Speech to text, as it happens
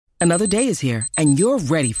Another day is here, and you're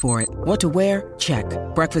ready for it. What to wear? Check.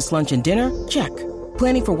 Breakfast, lunch, and dinner? Check.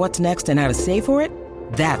 Planning for what's next and how to save for it?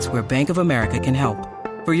 That's where Bank of America can help.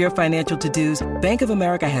 For your financial to-dos, Bank of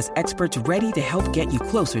America has experts ready to help get you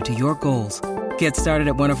closer to your goals. Get started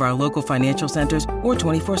at one of our local financial centers or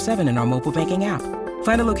 24/7 in our mobile banking app.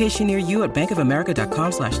 Find a location near you at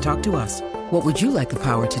bankofamerica.com/talktous. What would you like the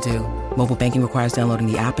power to do? Mobile banking requires downloading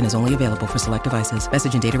the app and is only available for select devices.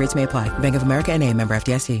 Message and data rates may apply. Bank of America N.A., member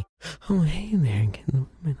FDIC. Oh, hey there.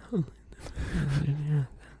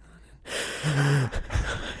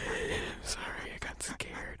 Sorry, I got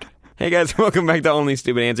scared. Hey guys, welcome back to Only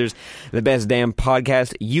Stupid Answers, the best damn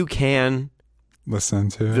podcast you can listen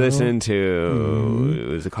to.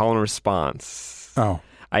 It was a call and response. Oh.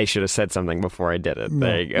 I should have said something before I did it. No.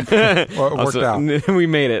 There you go. Well, it worked out. We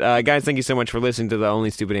made it. Guys, thank you so much for listening to the Only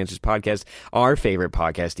Stupid Answers podcast. Our favorite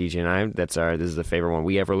podcast, DJ and I. This is the favorite one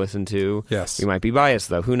we ever listened to. Yes. We might be biased,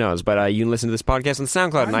 though. Who knows? But you can listen to this podcast on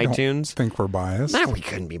SoundCloud and iTunes. I think we're biased. No, we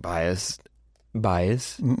couldn't be biased.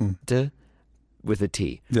 Biased? With a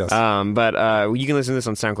T. Yes. But you can listen to this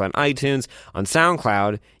on SoundCloud and iTunes. On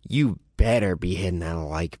SoundCloud, you better be hitting that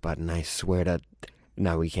like button. I swear to...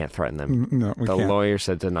 No, we can't threaten them. No, we can't. The lawyer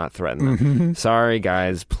said to not threaten them. Sorry,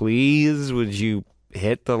 guys. Please, would you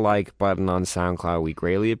hit the like button on SoundCloud? We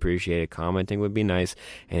greatly appreciate it. Commenting would be nice.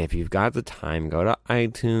 And if you've got the time, go to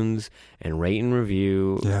iTunes and rate and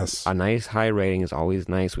review. Yes. A nice high rating is always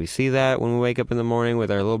nice. We see that when we wake up in the morning with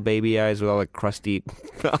our little baby eyes, with all the crusty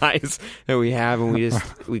eyes that we have, and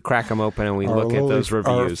we crack them open and we look at those reviews.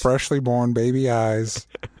 Our freshly born baby eyes.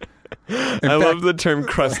 I love the term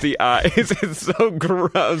crusty eyes. It's so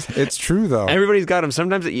gross. It's true, though. Everybody's got them.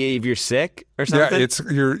 Sometimes if you're sick or something.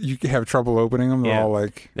 Yeah, you have trouble opening them. They're all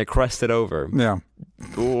like... They're crusted over. Yeah.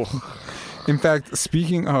 Ooh. In fact,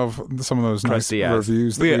 speaking of some of those crusty nice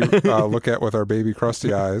reviews that we look at with our baby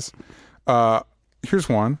crusty eyes, here's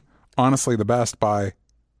one. Honestly, the best by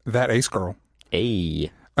That Ace Girl.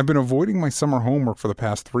 Hey. I've been avoiding my summer homework for the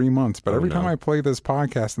past 3 months, but every time I play this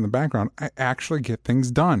podcast in the background, I actually get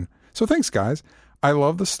things done. So thanks, guys. I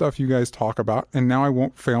love the stuff you guys talk about, and now I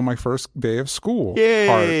won't fail my first day of school.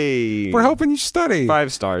 Yay! We're helping you study.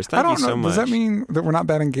 5 stars. Thank you so much. Does that mean that we're not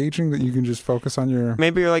that engaging, that you can just focus on your...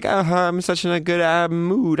 Maybe you're like, I'm such in a good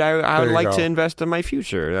mood. I would like to invest in my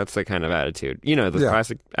future. That's the kind of attitude. You know, the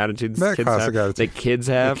classic attitudes that kids have. The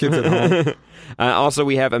kids at home. Also,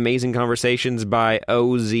 we have Amazing Conversations by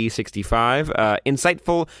OZ65.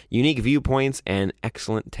 Insightful, unique viewpoints, and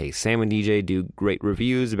excellent taste. Sam and DJ do great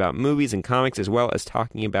reviews about movies and comics, as well as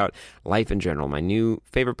talking about life in general. My new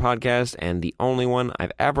favorite podcast, and the only one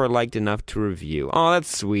I've ever liked enough to review. Oh,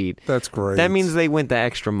 that's sweet. That's great. That means they went the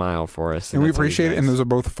extra mile for us. And we appreciate it. And those are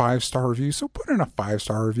both 5-star reviews. So put in a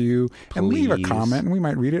 5-star review and leave a comment, and we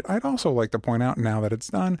might read it. I'd also like to point out, now that it's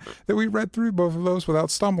done, that we read through both of those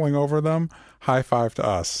without stumbling over them. High five to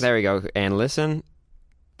us. There we go. And listen,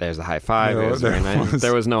 there's the high five.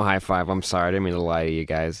 There was no high five. I'm sorry. I didn't mean to lie to you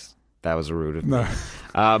guys. That was rude of me.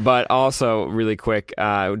 But also, really quick,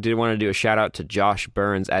 I did want to do a shout out to Josh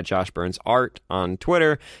Burns at Josh Burns Art on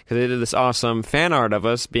Twitter, because they did this awesome fan art of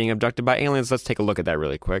us being abducted by aliens. Let's take a look at that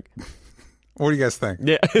really quick. What do you guys think?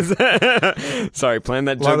 Yeah. Sorry, planned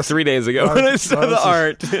that joke 3 days ago when I saw the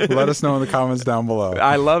art. Let us know in the comments down below.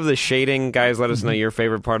 I love the shading. Guys, let us know your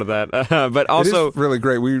favorite part of that. But also... It is really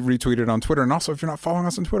great. We retweeted on Twitter. And also, if you're not following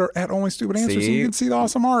us on Twitter, at Only Stupid Answers, so you can see the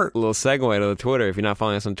awesome art. A little segue to the Twitter. If you're not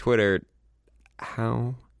following us on Twitter,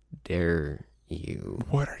 how dare you?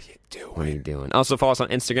 What are you doing? What are you doing? Also, follow us on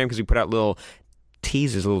Instagram, because we put out little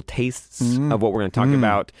teasers, little tastes of what we're going to talk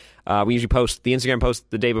about. We usually post the Instagram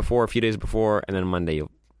post the day before, a few days before, and then Monday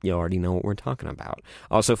you already know what we're talking about.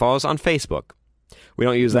 Also, follow us on Facebook. We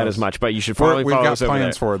don't use that as much, but you should follow us over there. We've got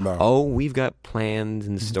plans for it, though. Oh, we've got plans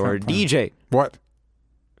in store. DJ. What?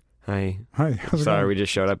 Hi. How's Sorry, we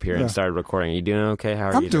just showed up here and started recording. Are you doing okay?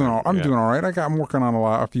 How are you doing? I'm doing all right. I'm working on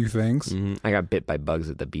a few things. I got bit by bugs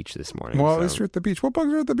at the beach this morning. Well, at least you're at the beach. What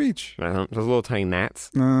bugs are at the beach? Those little tiny gnats.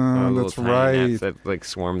 That's right. Gnats that like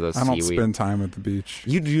swarm those seaweed. I don't spend time at the beach.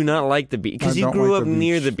 You do not like the beach because you grew up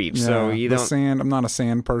near the beach, so you don't. Sand. I'm not a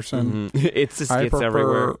sand person. It's just I prefer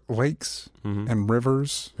everywhere. Lakes and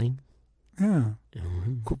rivers. Yeah,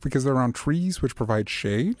 because they're on trees, which provide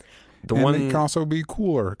shade. They can also be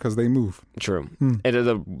cooler because they move. True. And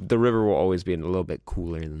the river will always be a little bit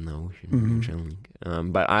cooler than the ocean. Which I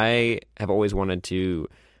like. But I have always wanted to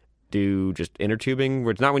do just inner tubing,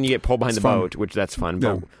 where it's not when you get pulled behind the boat, which that's fun,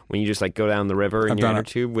 but when you just like go down the river in your inner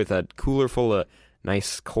tube with a cooler full of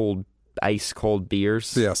nice ice cold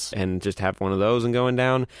beers. Yes. And just have one of those and going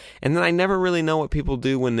down. And then I never really know what people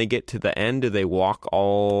do when they get to the end. Do they walk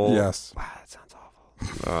all... Yes. Wow, that sounds awful.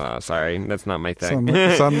 Sorry, that's not my thing.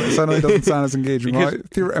 Suddenly doesn't sound as engaging. Well,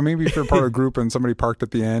 maybe if you're part of a group and somebody parked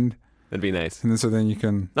at the end. That'd be nice. And then you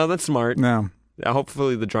can... No, that's smart. No.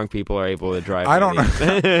 Hopefully the drunk people are able to drive. I don't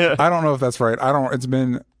know. I don't know if that's right.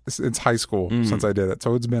 It's high school since I did it,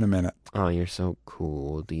 so it's been a minute. Oh, you're so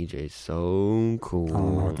cool, DJ. So cool. I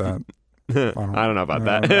don't know about that. I don't know about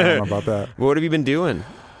that. I don't know about that. What have you been doing?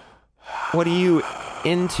 What are you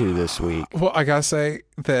into this week? Well, I gotta say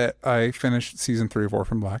that I finished season 3 of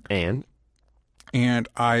Orphan Black. And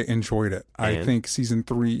I enjoyed it. I think season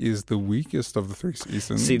 3 is the weakest of the 3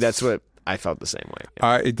 seasons. See, that's what I felt the same way.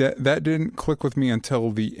 That didn't click with me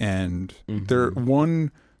until the end. There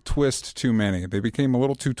one twist too many. They became a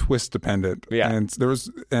little too twist dependent. Yeah. And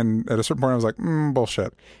at a certain point I was like,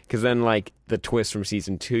 bullshit. Because then like the twist from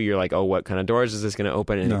season 2, you're like, oh, what kind of doors is this going to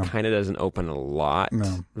open? And it kind of doesn't open a lot,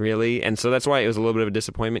 really. And so that's why it was a little bit of a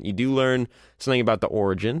disappointment. You do learn something about the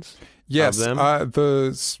origins of them.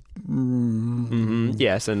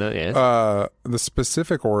 Yes, and yes. The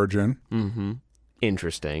specific origin.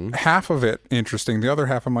 Interesting. Half of it interesting. The other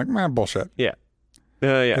half I'm like, bullshit. Yeah.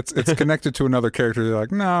 Yeah. It's connected to another character. You're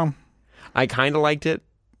like, no. I kind of liked it.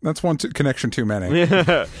 That's one connection too many.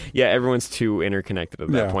 Yeah, everyone's too interconnected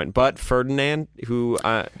at that point. But Ferdinand, who,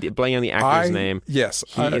 playing on the actor's name, yes,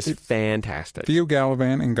 he is fantastic. Theo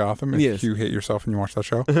Galavan in Gotham, if you hate yourself when you watch that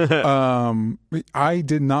show. I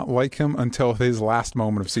did not like him until his last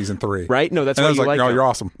moment of season 3. Right? No, that's why I was you like, him. You're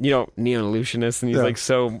awesome. Neo Lucianus, and he's like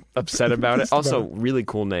so upset about it. Also, really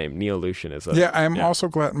cool name, Neo Lucianus. I'm also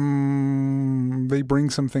glad they bring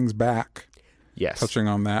some things back. Yes. Touching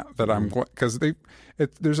on that I'm glad, because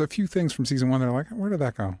there's a few things from season 1 that are like, where did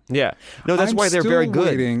that go? Yeah. No, that's why they're very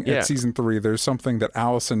good. At season 3, there's something that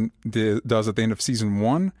Allison does at the end of season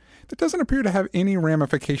 1 that doesn't appear to have any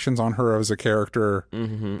ramifications on her as a character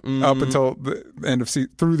up until the end of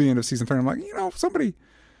through the end of season 3. I'm like, some of the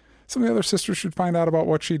other sisters should find out about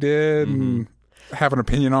what she did and have an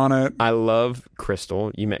opinion on it. I love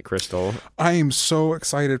Crystal. You met Crystal. I am so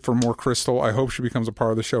excited for more Crystal. I hope she becomes a part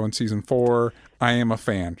of the show in season 4. I am a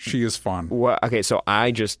fan. She is fun. Well, okay, so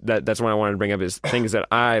that's what I wanted to bring up is things that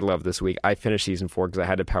I love this week. I finished season 4 because I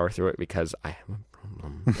had to power through it because I have a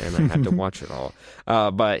problem and I had to watch it all.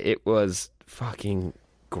 But it was fucking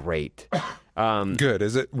great. Good.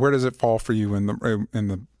 Is it? Where does it fall for you in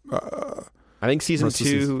the? I think season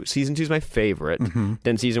 2 is my favorite.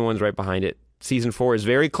 Then season 1's right behind it. Season 4 is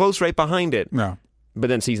very close right behind it. No. But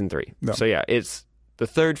then season 3. No. So yeah, it's the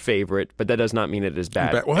third favorite, but that does not mean it is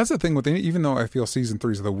bad. Well, that's the thing with even though I feel season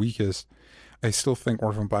 3 is the weakest, I still think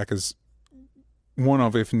Orphan Black is one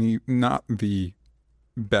of, if not the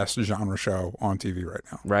best genre show on TV right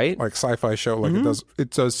now. Right? Like sci-fi show, like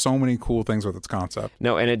it does so many cool things with its concept.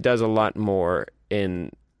 No, and it does a lot more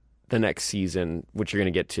in the next season, which you're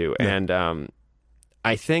going to get to. Yeah. And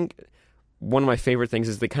I think one of my favorite things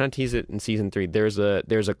is they kind of tease it in season 3. There's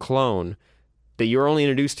a clone that you're only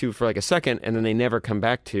introduced to for like a second, and then they never come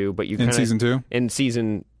back to. But you in season 2, in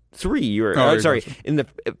season 3, in the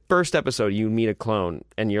first episode, you meet a clone,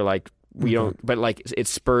 and you're like, we don't. But like, it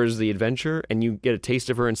spurs the adventure, and you get a taste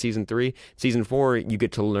of her in season 3. Season 4, you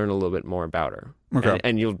get to learn a little bit more about her,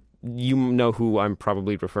 and you know who I'm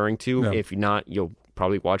probably referring to. Yeah. If not, you'll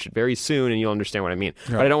probably watch it very soon and you'll understand what I mean.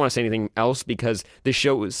 Yeah. But I don't want to say anything else because this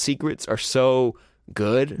show's secrets are so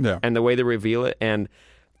good and the way they reveal it. And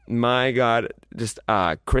my God, just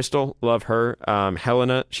Crystal, love her.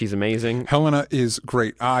 Helena, she's amazing. Helena is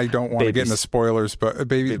great. I don't want to get into spoilers, but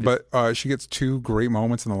she gets 2 great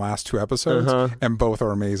moments in the last 2 episodes and both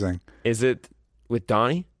are amazing. Is it with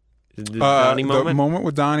Donnie? The Donnie moment? The moment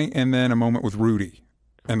with Donnie and then a moment with Rudy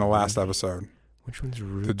in the last episode. Which one's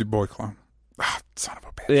Rudy? The boy clone. Son of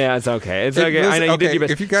a bitch. Yeah, it's okay. It's okay. I know you did your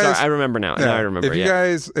best. If you guys, sorry, I remember now. Yeah, now I remember. If you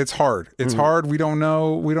guys, it's hard. It's hard. We don't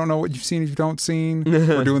know. We don't know what you've seen if you don't seen.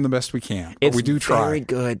 We're doing the best we can. But we do try. It's very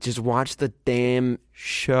good. Just watch the damn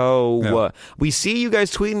show. Yeah. We see you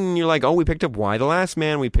guys tweeting and you're like, oh, we picked up Y the Last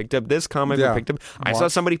Man. We picked up this comic. Yeah. We picked up. I saw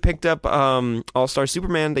somebody picked up All-Star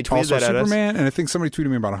Superman. They tweeted All-Star that at Superman, and I think somebody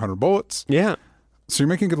tweeted me about 100 bullets. Yeah. So you're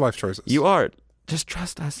making good life choices. You are. Just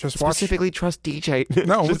trust us. Just specifically trust DJ.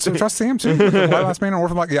 No, trust Sam too. Why Last Man and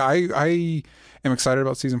Orphan Black. Yeah, I am excited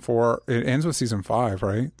about season 4. It ends with season 5,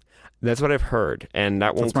 right? That's what I've heard, and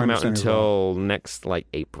that won't come out until next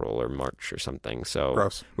April or March or something. So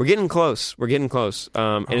gross. We're getting close.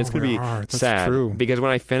 And it's going to be sad because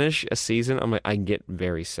when I finish a season, I'm like, I get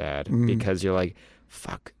very sad because you're like,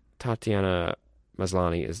 fuck, Tatiana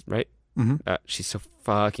Maslany is right. She's so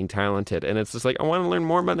fucking talented, and it's just like I want to learn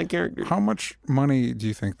more about the character. How much money do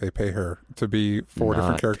you think they pay her to be 4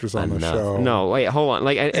 different characters on the show? No, wait, hold on.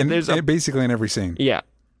 Like, and basically in every scene. Yeah.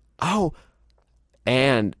 Oh,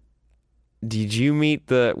 And did you meet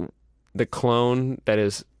the clone that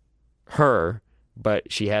is her,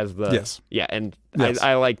 but she has the... Yes. Yeah, and yes.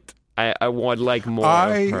 I would like more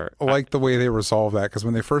of her. I like the way they resolve that, because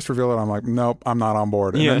when they first reveal it, I'm like, nope, I'm not on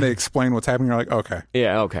board. And then they explain what's happening, you're like, okay.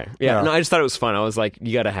 Yeah, okay. Yeah, no, I just thought it was fun. I was like,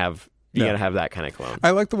 you gotta have that kind of clone.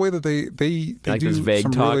 I like the way that they like do this vague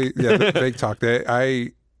some talk. Really, vague talk.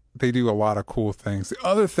 They do a lot of cool things. The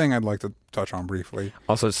other thing I'd like to touch on briefly.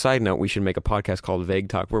 Also, side note, we should make a podcast called Vague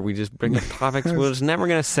Talk, where we just bring up topics. We're just never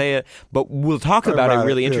going to say it, but we'll talk about it.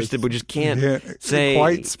 Really interested, but just can't say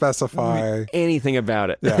quite specify anything about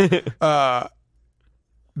it. Yeah.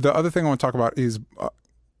 The other thing I want to talk about is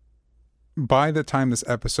by the time this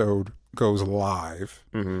episode goes live,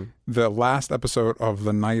 the last episode of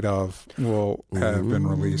The Night Of will have been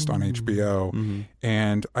released on HBO.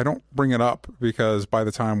 And I don't bring it up because by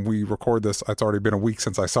the time we record this, it's already been a week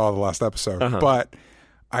since I saw the last episode. But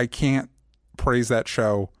I can't praise that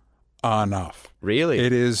show enough. Really?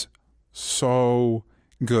 It is so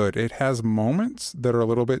good. It has moments that are a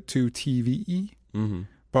little bit too TV-y,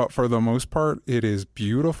 but for the most part, it is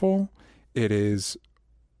beautiful. It is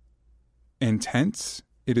intense.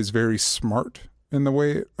 It is very smart in the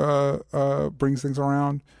way it brings things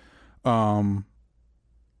around.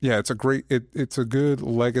 It's a good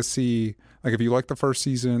legacy. Like, if you like the first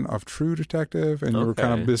season of True Detective and you were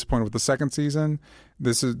kind of disappointed with the second season,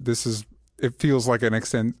 this is it feels like an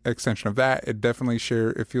extension of that. It definitely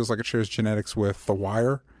it feels like it shares genetics with The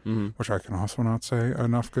Wire, which I can also not say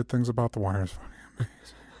enough good things about. The Wire is fucking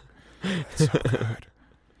amazing. It's so good.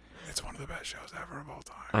 It's one of the best shows ever of all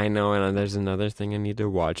time. I know, and there's another thing I need to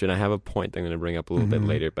watch, and I have a point that I'm going to bring up a little bit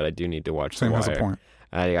later, but I do need to watch The Wire. Same as a point.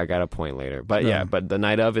 I got a point later. But but The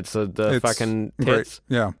Night Of, it's the fucking tits.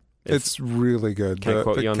 Great. Yeah. It's really good. Can I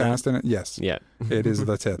quote you on cast that? in it, yes. Yeah. It is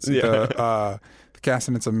the tits. Yeah. The cast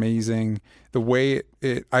in it's amazing. The way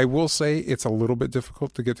I will say it's a little bit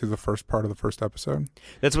difficult to get through the first part of the first episode.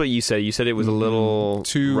 That's what you said. You said it was a little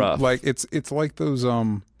too rough. Like it's like those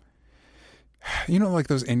like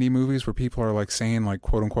those indie movies where people are like saying like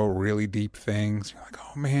quote unquote really deep things. You're like,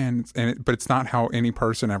 oh man, but it's not how any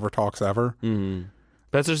person ever talks ever.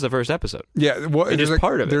 That's just the first episode. Yeah, well, it is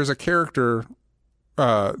part of it. There's a character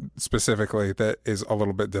specifically that is a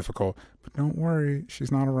little bit difficult, but don't worry,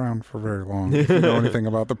 she's not around for very long. If you know anything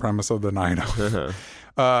about the premise of The Night Of,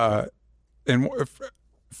 and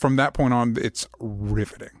from that point on, it's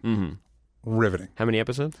riveting. Riveting. How many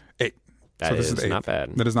episodes? 8. That is not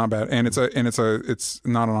bad. That is not bad, and it's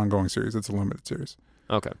not an ongoing series. It's a limited series.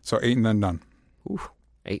 Okay. So 8 and then done. Ooh,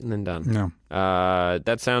 8 and then done. No.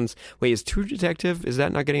 That sounds. Wait, is True Detective? Is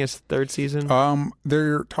that not getting a third season?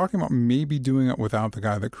 They're talking about maybe doing it without the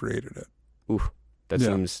guy that created it. Ooh, that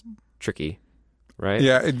seems tricky, right?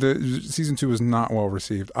 Yeah. The season 2 was not well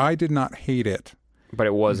received. I did not hate it, but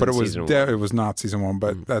it was. But it was. It was not season 1.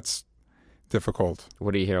 But that's difficult.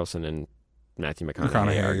 Woody Harrelson and Matthew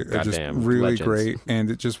McConaughey are just really legends. Great,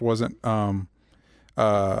 and it just wasn't.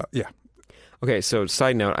 Yeah. Okay, so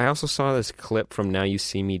side note, I also saw this clip from Now You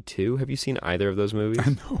See Me 2. Have you seen either of those movies?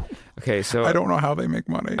 I know. Okay, so I don't know how they make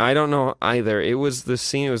money. I don't know either. It was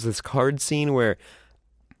this card scene where,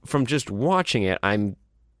 from just watching it, I'm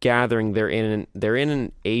gathering they're in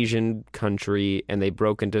an Asian country and they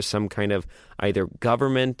broke into some kind of either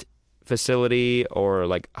government facility or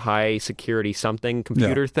like high security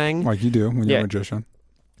computer thing. Like you do when you're a magician.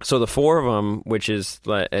 So the 4 of them, which is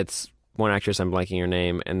it's one actress, I'm blanking her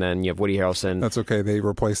name, and then you have Woody Harrelson. That's okay. They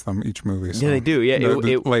replace them each movie. So. Yeah, they do. Yeah,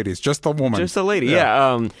 the ladies, just the woman, just the lady.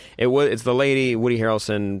 Yeah. It's the lady, Woody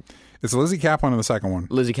Harrelson. It's Lizzie Kaplan in the second one.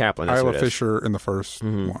 Lizzie Kaplan. Isla Fisher in the first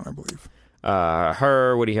one, I believe.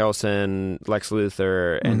 Her, Woody Harrelson, Lex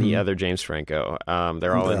Luthor, and the other James Franco.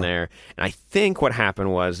 They're all in there. And I think what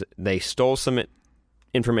happened was they stole some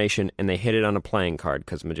information and they hit it on a playing card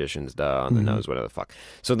because magicians, on the nose, whatever the fuck.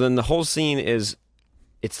 So then the whole scene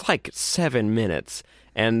it's like 7 minutes,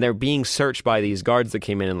 and they're being searched by these guards that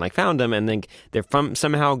came in and like found them, and then they're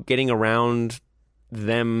somehow getting around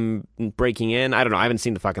them breaking in. I don't know. I haven't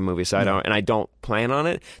seen the fucking movie, so I don't plan on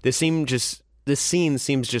it. This scene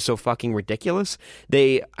seems just so fucking ridiculous.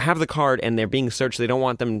 They have the card and they're being searched. They don't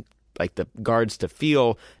want them, like the guards, to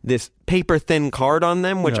feel this paper thin card on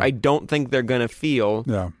them, which I don't think they're gonna feel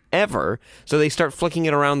ever. So they start flicking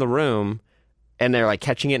it around the room. And they're like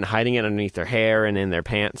catching it and hiding it underneath their hair and in their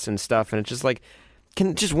pants and stuff. And it's just like,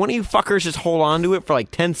 can just one of you fuckers just hold on to it for like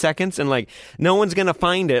 10 seconds and like no one's going to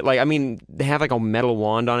find it? Like, I mean, they have like a metal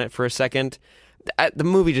wand on it for a second. the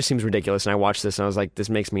movie just seems ridiculous, and I watched this and I was like, this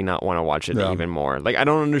makes me not want to watch it even more. Like, I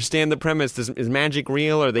don't understand the premise. Is magic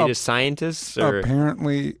real? Are they just scientists? Or?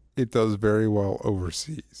 Apparently, it does very well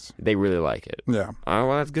overseas. They really like it. Yeah. Oh,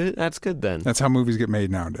 well, that's good. That's good then. That's how movies get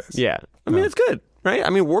made nowadays. Yeah. I mean, it's good, right? I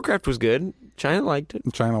mean, Warcraft was good. China liked it.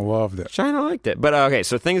 China loved it. China liked it. But okay,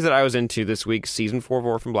 so things that I was into this week, season 4 of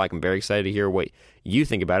Orphan Black. I'm very excited to hear what you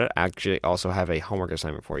think about it. I actually also have a homework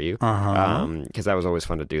assignment for you. Because that was always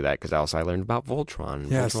fun to do that, because also I learned about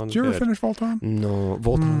Voltron. Yes. Voltron's Did you ever good. finish Voltron? No.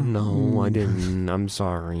 Voltron, no, I didn't. I'm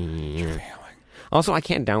sorry. You're failing. Also, I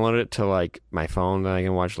can't download it to like my phone that I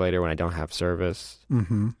can watch later when I don't have service.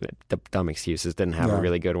 Mm-hmm. The dumb excuses, didn't have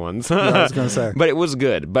really good ones. Yeah, I was going to say. But it was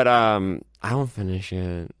good. But I don't finish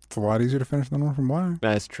it. It's a lot easier to finish than Orphan Black.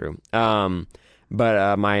 That's true.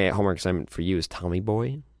 But my homework assignment for you is Tommy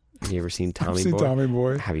Boy. Have you ever seen Tommy Boy? I've seen Tommy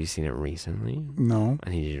Boy. Have you seen it recently? No.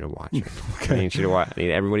 I need you to watch it. Okay. I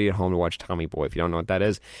need everybody at home to watch Tommy Boy. If you don't know what that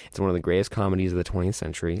is, it's one of the greatest comedies of the 20th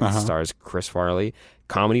century. It stars Chris Farley,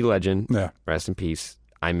 comedy legend. Yeah. Rest in peace.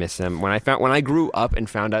 I miss him. When I grew up and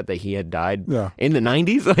found out that he had died in the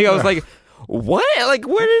 90s, like I was like, what? Like,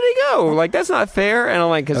 where did he go? Like, that's not fair. And I'm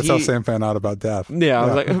like, because that's how Sam found out about death. Yeah, I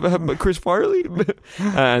was like, but Chris Farley,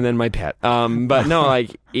 and then my pet. But no,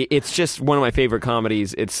 like, it's just one of my favorite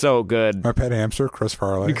comedies. It's so good. My pet hamster, Chris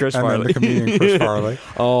Farley. Chris Farley, and then the comedian Chris Farley.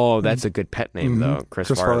 Oh, that's a good pet name though, Chris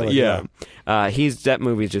Farley. Yeah, that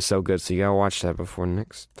movie's just so good. So you gotta watch that before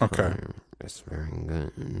next time. Okay, it's very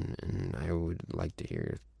good, and I would like to hear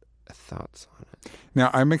your thoughts on it. Now,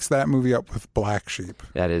 I mixed that movie up with Black Sheep.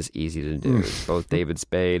 That is easy to do. Both David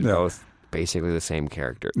Spade, both basically the same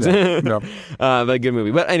characters. But a good movie.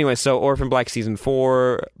 But anyway, so Orphan Black season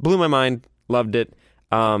 4 blew my mind. Loved it.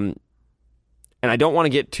 And I don't want to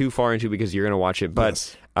get too far into it because you're going to watch it.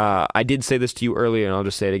 But I did say this to you earlier, and I'll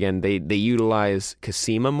just say it again. They utilize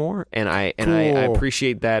Cosima more, and I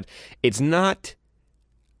appreciate that. It's not.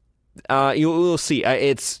 You'll see.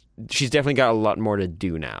 She's definitely got a lot more to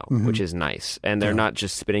do now, which is nice. And they're not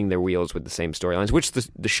just spinning their wheels with the same storylines, which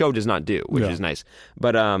the show does not do, which is nice.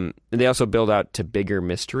 But they also build out to bigger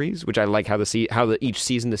mysteries, which I like how each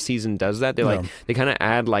season to season does that. They kind of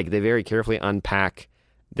add, like, they very carefully unpack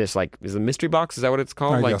this, like, is the mystery box? Is that what it's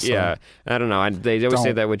called? I guess so. I don't know. They always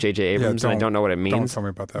say that with J.J. Abrams, and I don't know what it means. Don't tell me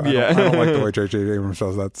about that. I don't like the way J.J. Abrams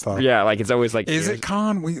does that stuff. Yeah, like, it's always like, is it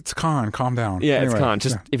Khan? It's Khan. Calm down. Yeah, anyway, it's Khan.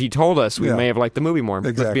 Just if you told us, we may have liked the movie more.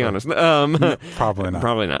 Exactly. Let's be honest. Probably not.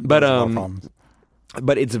 Probably not.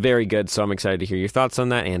 But it's very good, so I'm excited to hear your thoughts on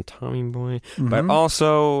that and Tommy Boy. But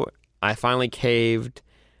also, I finally caved,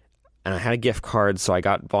 and I had a gift card, so I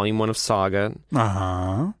got Volume 1 of Saga.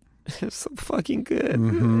 It's so fucking good.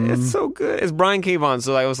 It's so good. It's Brian K. Vaughan.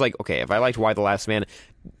 So I was like, okay, if I liked Y the Last Man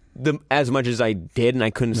as much as I did, and I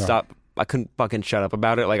couldn't stop, I couldn't fucking shut up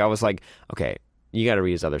about it. Like, I was like, okay, you got to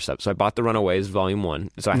read his other stuff. So I bought The Runaways Volume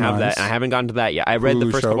 1. So I have that, and I haven't gotten to that yet. I read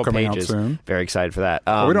the first couple pages. Very excited for that.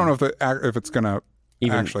 We don't know if it's going to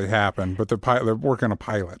actually happen, but they're working on a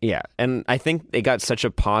pilot. Yeah, and I think they got such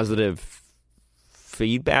a positive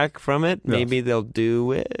feedback from it. Maybe they'll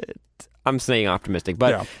do it. I'm staying optimistic.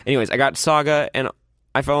 But anyways, I got Saga, and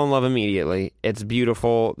I fell in love immediately. It's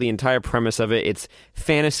beautiful. The entire premise of it, it's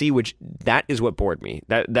fantasy, which that is what bored me.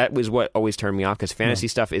 That was what always turned me off, because fantasy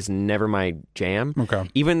stuff is never my jam. Okay.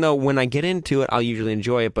 Even though when I get into it, I'll usually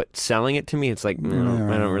enjoy it, but selling it to me, it's like, I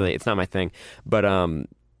don't really, it's not my thing. But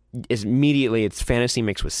it's fantasy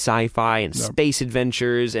mixed with sci-fi and space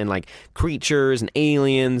adventures and, like, creatures and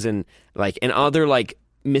aliens and, like, and other, like,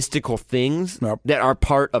 mystical things that are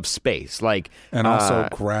part of space, like, and also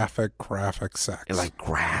graphic sex, like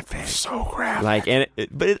graphic, so graphic, like,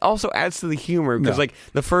 but it also adds to the humor, because like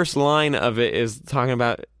the first line of it is talking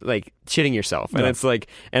about, like, shitting yourself, and it's like,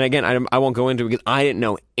 and again, I won't go into it because I didn't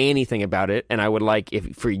know anything about it, and I would like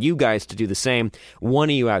for you guys to do the same.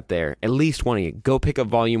 One of you out there, at least one of you, go pick up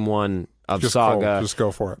Volume 1 of Saga. Just go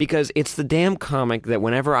for it. Because it's the damn comic that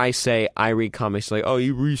whenever I say I read comics, like, oh,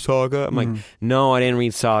 you read Saga? I'm like, no, I didn't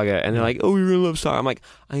read Saga. And they're like, oh, you're going to love Saga. I'm like,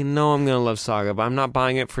 I know I'm going to love Saga, but I'm not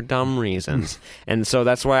buying it for dumb reasons. And so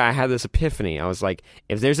that's why I had this epiphany. I was like,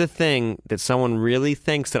 if there's a thing that someone really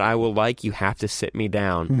thinks that I will like, you have to sit me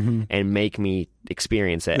down and make me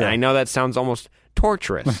experience it. And I know that sounds almost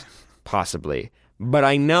torturous, possibly. But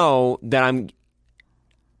I know that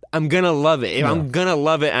I'm going to love it. If I'm going to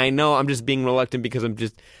love it, I know I'm just being reluctant because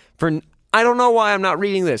I don't know why I'm not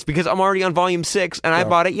reading this, because I'm already on Volume 6 and I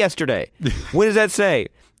bought it yesterday. What does that say?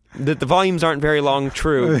 That the volumes aren't very long,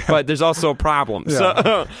 true, but there's also a problem.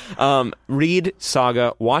 So read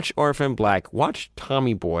Saga, watch Orphan Black, watch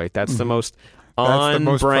Tommy Boy. That's the most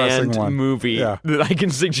on-brand movie that I can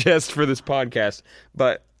suggest for this podcast.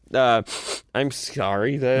 But I'm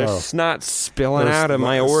sorry, the snot's spilling out of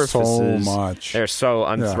my orifices. So much. They're so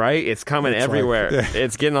right. It's coming everywhere.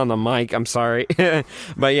 It's getting on the mic. I'm sorry,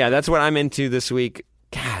 but yeah, that's what I'm into this week.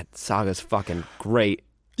 God, Saga's fucking great.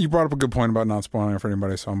 You brought up a good point about not spoiling it for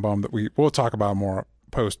anybody, so I'm bummed that we'll talk about more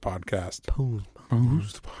post podcast.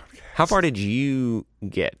 Post podcast. How far did you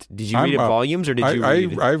get? Did you read it volumes or did you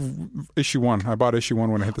read it? I've issue 1. I bought issue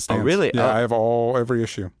 1 when I hit the stands. Oh, really? Yeah, I have every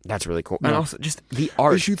issue. That's really cool. Yeah. And also just the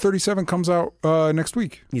art. Issue 37 comes out next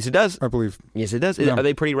week. Yes, it does. I believe. Yes, it does. Yeah. Are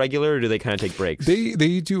they pretty regular or do they kind of take breaks?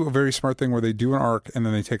 They do a very smart thing where they do an arc and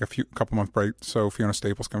then they take a couple month break so Fiona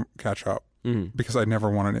Staples can catch up. Because I never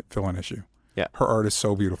wanted to fill an issue. Yeah. Her art is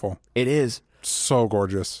so beautiful. It is. So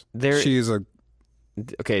gorgeous. She is a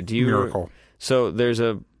miracle. So there's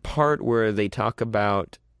a part where they talk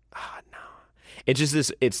about it's just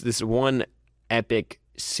this one epic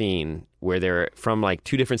scene where they're from like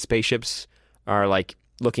 2 different spaceships are like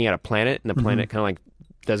looking at a planet and the planet kind of like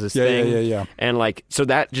does this thing. Yeah. And like, so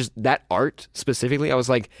that art specifically, I was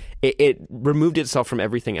like, it removed itself from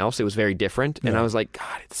everything else. It was very different. And I was like,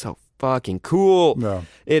 God, it's so fucking cool. Yeah.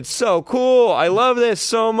 It's so cool. I love this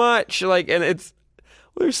so much. Like, and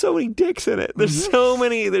there's so many dicks in it. There's so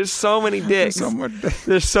many dicks.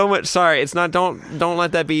 There's so much. Sorry, it's not. Don't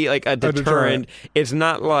let that be like a deterrent. It's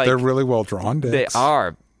not like they're really well drawn dicks. They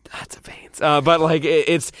are. Lots of veins. But like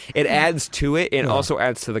it adds to it. It also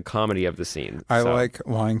adds to the comedy of the scene. I like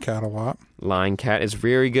Lion Cat a lot. Lion Cat is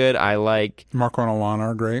very good. I like Marco and Alana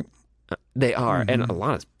are great. They are, and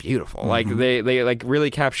Alana's beautiful. Like they like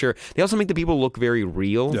really capture. They also make the people look very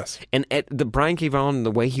real. Yes. And the Brian K. Vaughan,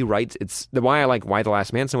 the way he writes, it's the why I like Why the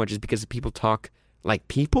Last Man so much is because people talk like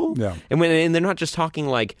people. Yeah. And they're not just talking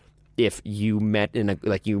like if you met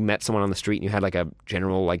someone on the street and you had like a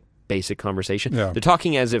general like basic conversation. Yeah. They're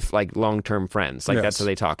talking as if like long-term friends. Like that's how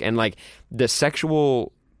they talk. And like the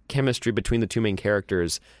sexual chemistry between the 2 main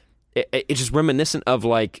characters, it's just reminiscent of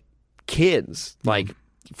like kids, like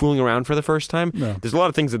fooling around for the first time. Yeah. There's a lot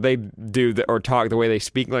of things that they do or talk, the way they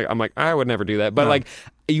speak. Like I'm like, I would never do that. But like,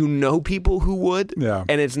 people who would. Yeah.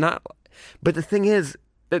 And it's not. But the thing is,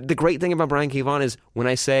 the great thing about Brian K. Vaughan is when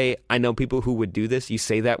I say I know people who would do this, you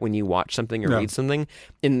say that when you watch something or read something,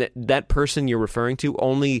 and that person you're referring to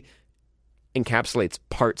only encapsulates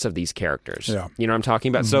parts of these characters. Yeah. You know what I'm talking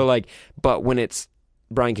about? So like, but when it's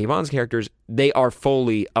Brian K. Vaughan's characters, they are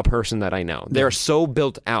fully a person that I know. They're so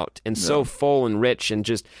built out and so full and rich and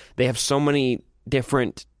just, they have so many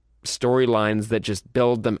different storylines that just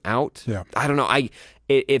build them out. Yeah. I don't know.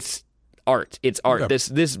 It's art. It's art. Yeah.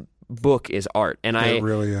 This book is art. And it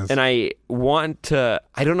really is. And I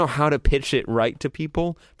don't know how to pitch it right to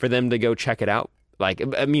people for them to go check it out. Like,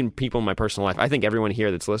 I mean, people in my personal life, I think everyone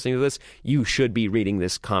here that's listening to this, you should be reading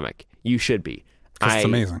this comic. You should be. It's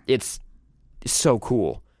amazing. It's so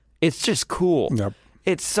cool. It's just cool. Yep.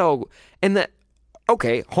 It's so, and that,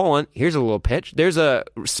 okay, hold on. Here's a little pitch. There's a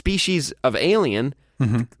species of alien.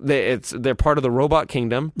 They're part of the robot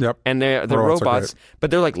kingdom. Yep. And they're robots,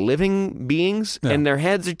 but they're like living beings, and their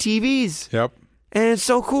heads are TVs. Yep. And it's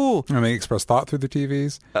so cool. And they express thought through the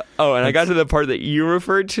TVs. I got to the part that you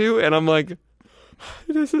referred to, and I'm like,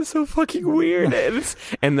 this is so fucking weird.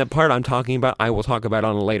 And the part I'm talking about, I will talk about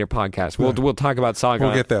on a later podcast. We'll talk about Saga.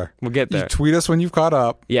 We'll get there. You tweet us when you've caught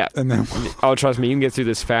up. Yeah. And then oh, trust me, you can get through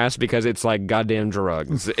this fast because it's like goddamn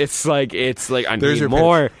drugs. It's like I There's need your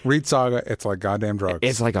more. Pitch. Read Saga. It's like goddamn drugs.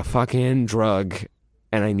 It's like a fucking drug,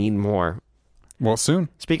 and I need more. Well, soon.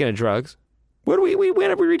 Speaking of drugs, what do we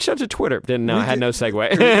reached out to Twitter? I had no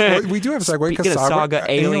segue. We do have a segue because Saga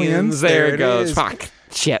aliens. There it goes. Fuck.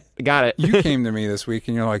 Shit. Got it. You came to me this week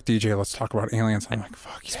and you're like, DJ, let's talk about aliens. I'm like,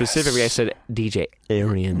 fuck yes. Specifically, I said DJ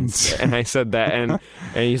aliens, and I said that, and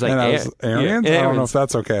he's like, aliens? I don't know if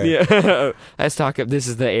that's okay. Yeah. Let's talk. This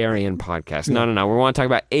is the Aryan podcast. No. We want to talk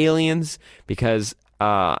about aliens because.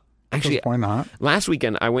 Actually, why not? Last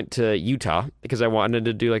weekend, I went to Utah because I wanted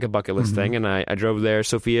to do like a bucket list thing, and I drove there.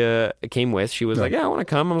 Sophia came with. She was like, yeah, I want to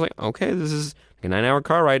come. I was like, okay, this is a 9-hour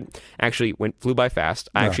car ride. Actually, flew by fast.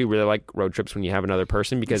 I actually really like road trips when you have another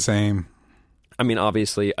person because... Same. I mean,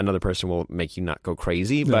 obviously, another person will make you not go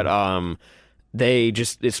crazy, but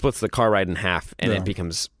it splits the car ride in half, and it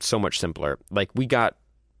becomes so much simpler. Like,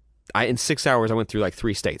 in 6 hours, I went through like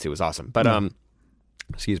 3 states. It was awesome. But,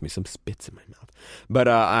 excuse me, some spits in my mouth. But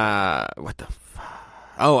what the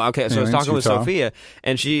fuck? Oh, okay. So I was talking with Sophia,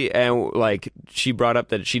 and she brought up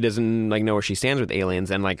that she doesn't like know where she stands with aliens,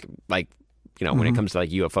 and like you know when it comes to like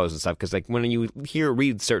UFOs and stuff. Because like when you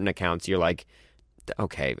read certain accounts, you're like,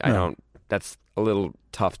 okay, I don't. That's a little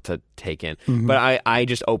tough to take in. But I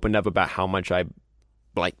just opened up about how much I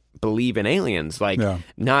like believe in aliens. Like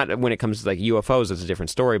not when it comes to like UFOs, it's a different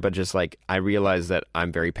story, but just like I realize that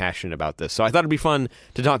I'm very passionate about this. So I thought it'd be fun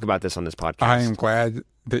to talk about this on this podcast. I am glad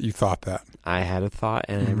that you thought that. I had a thought,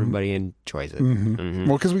 and everybody enjoys it.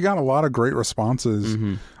 Well, because we got a lot of great responses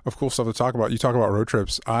of cool stuff to talk about. You talk about road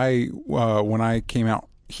trips. When I came out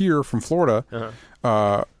here from Florida,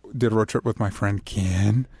 did a road trip with my friend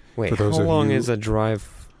Ken. Wait, how long is a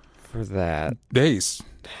drive for that? Days.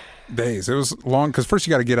 It was long because first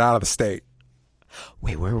you got to get out of the state.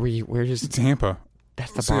 Wait, where were you? Where is Tampa?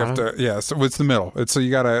 That's the bottom. So it's the middle. So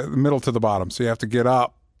you got to middle to the bottom. So you have to get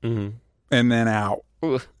up and then out,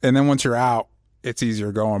 and then once you're out, it's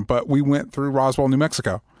easier going. But we went through Roswell, New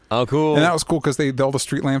Mexico. Oh, cool! And that was cool because all the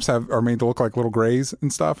street lamps are made to look like little grays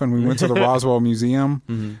and stuff. And we went to the Roswell Museum.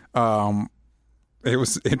 It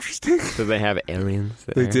was interesting. So they have aliens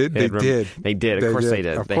there? They did. Of course they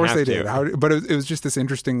did. Of course they did. But it was just this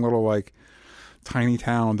interesting little like tiny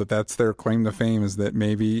town that's their claim to fame, is that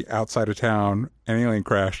maybe outside of town an alien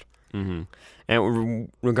crashed. And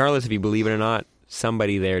regardless if you believe it or not,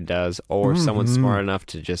 somebody there does, or someone's smart enough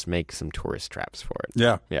to just make some tourist traps for it.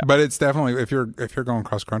 Yeah. But it's definitely, if you're going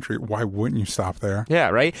cross country, why wouldn't you stop there? Yeah,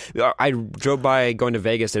 right. I drove by going to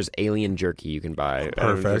Vegas. There's alien jerky you can buy.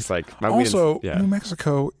 Perfect. Also, New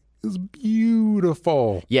Mexico is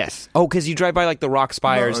beautiful. Yes. Oh, because you drive by like the rock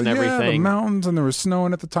spires and everything. Yeah, the mountains, and there was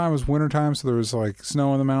snowing at the time. It was wintertime, so there was like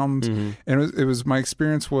snow in the mountains. And it was my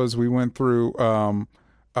experience was we went through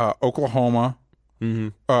Oklahoma,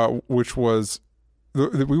 which was.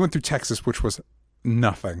 We went through Texas, which was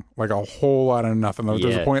nothing, like a whole lot of nothing. There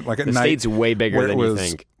was a point, like at the night, state's way bigger than you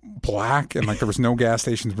think. Black, and like there was no gas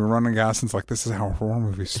stations. We were running gas, and it's like, this is how horror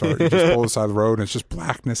movies start. You just pull the side of the road, and it's just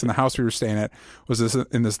blackness. And the house we were staying at was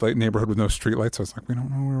in this late neighborhood with no streetlights. So it's like, we don't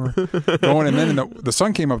know where we're going. And then the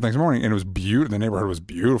sun came up the next morning, and it was beautiful. The neighborhood was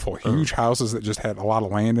beautiful. Huge houses that just had a lot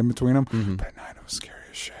of land in between them. But at night, it was scary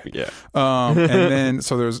as shit. Yeah. And then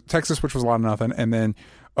so there was Texas, which was a lot of nothing, and then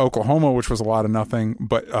Oklahoma, which was a lot of nothing,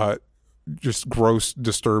 but just gross,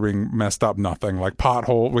 disturbing, messed up nothing. Like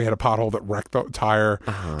pothole. We had a pothole that wrecked the tire.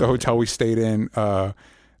 The hotel we stayed in,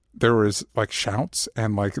 there was like shouts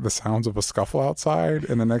and like the sounds of a scuffle outside.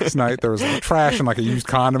 And the next night there was like trash and like a used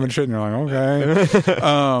condom and shit. And you're like,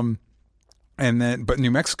 okay. But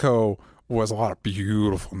New Mexico was a lot of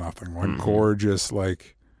beautiful nothing, like gorgeous,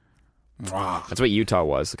 like wow. That's what Utah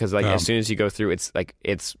was, because like as soon as you go through,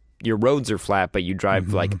 it's your roads are flat, but you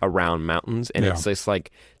drive like around mountains, and it's just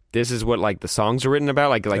like, this is what like the songs are written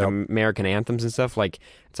about, like American anthems and stuff. Like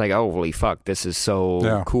it's like, oh, holy fuck, this is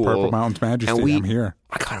so cool. Purple Mountains Majesty, and I'm here.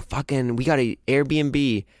 We got an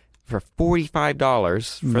Airbnb for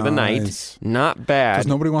 $45 for the night. Not bad. Because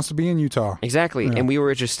nobody wants to be in Utah. Exactly. Yeah. And we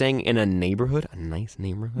were just staying in a nice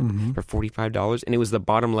neighborhood for $45, and it was the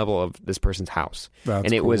bottom level of this person's house.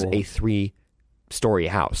 And it was a 3-story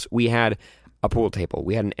house. We had a pool table.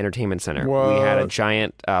 We had an entertainment center. What? We had a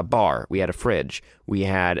giant bar. We had a fridge. We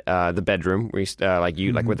had the bedroom, with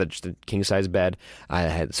just a king size bed. I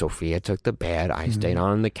had Sophia took the bed. I stayed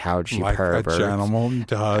on the couch. You like pervert. a gentleman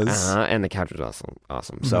does. And the couch was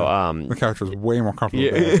awesome. So the couch was way more comfortable.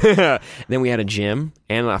 Yeah. Then we had a gym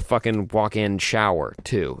and a fucking walk-in shower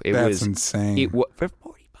too. That's insane. For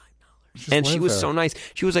 $45. And she was so nice.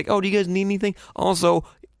 She was like, "Oh, do you guys need anything?" Also,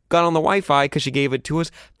 got on the Wi-Fi because she gave it to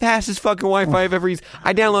us. Fastest fucking Wi-Fi I've ever used.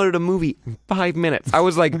 I downloaded a movie in 5 minutes. I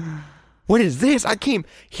was like, what is this? I came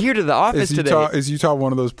here to the office today. Is Utah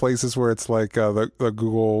one of those places where it's like the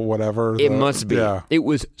Google whatever? It must be. Yeah. It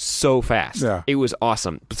was so fast. Yeah. It was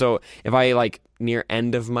awesome. So if I like near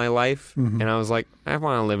end of my life and I was like, I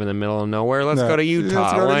want to live in the middle of nowhere. Let's go to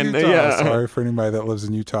Utah. Sorry for anybody that lives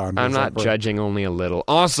in Utah. I'm not judging, only a little.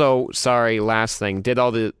 Also, sorry, last thing. Did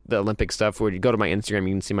all the Olympic stuff. Where you go to my Instagram,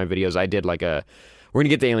 you can see my videos. I did like we're going to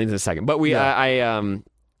get to aliens in a second. But I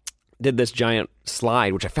did this giant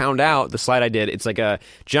slide, which I found out the slide I did, it's like a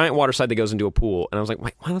giant water slide that goes into a pool. And I was like,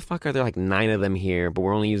 why the fuck are there like 9 of them here, but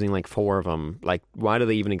we're only using like 4 of them? Like, why do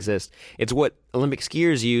they even exist? It's what Olympic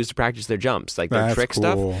skiers use to practice their jumps, like their trick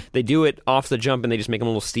stuff. They do it off the jump and they just make them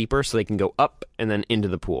a little steeper so they can go up and then into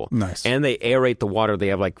the pool. Nice. And they aerate the water. They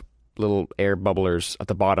have like little air bubblers at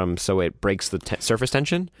the bottom so it breaks the surface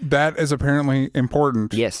tension. That is apparently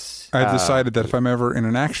important. Yes. I've decided that if I'm ever in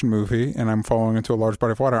an action movie and I'm falling into a large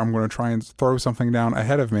body of water, I'm going to try and throw something down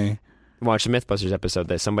ahead of me. Watch the Mythbusters episode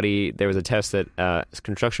that there was a test that a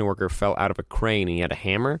construction worker fell out of a crane and he had a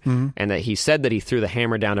hammer, and that he said that he threw the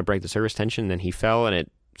hammer down to break the surface tension, and then he fell and it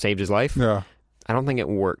saved his life. Yeah. I don't think it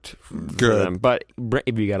worked for them. But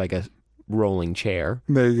if you got like a rolling chair.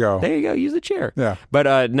 There you go. Use the chair. Yeah.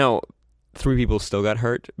 But no, 3 people still got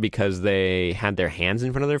hurt because they had their hands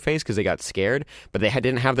in front of their face because they got scared, but they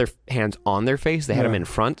didn't have their hands on their face. They had them in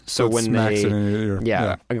front. So when they,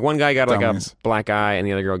 like one guy got like a black eye, and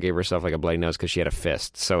the other girl gave herself like a bloody nose because she had a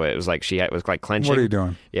fist. So it was like it was like clenching. What are you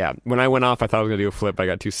doing? Yeah. When I went off, I thought I was gonna do a flip. I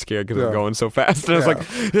got too scared because it was going so fast. And I was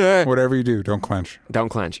like, whatever you do, don't clench. Don't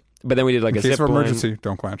clench. But then we did like a zip line. In case of emergency,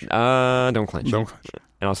 don't clench. Don't clench. Don't clench.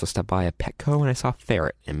 And also stepped by a Petco and I saw a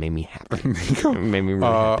ferret. It made me happy. It made me really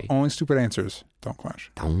happy. Only stupid answers. Don't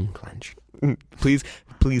clench. Don't clench. Please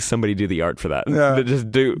somebody do the art for that. Yeah.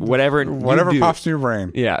 Just do whatever pops in your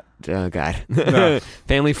brain. Yeah. Oh, God. No.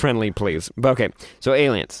 Family friendly, please. But okay. So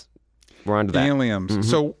aliens. We're on to that. Aliens. Mm-hmm.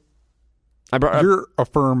 So you're a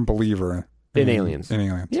firm believer in aliens. In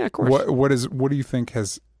aliens. Yeah, of course. What do you think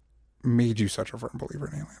has made you such a firm believer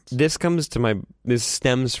in aliens? This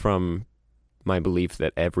stems from my belief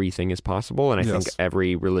that everything is possible, and I think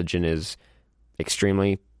every religion is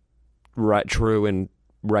extremely true and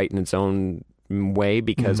right in its own way,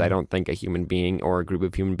 because I don't think a human being or a group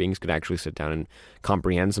of human beings could actually sit down and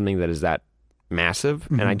comprehend something that is that massive,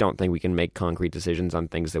 and I don't think we can make concrete decisions on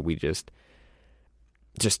things that we just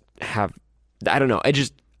have. I don't know.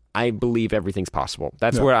 I believe everything's possible.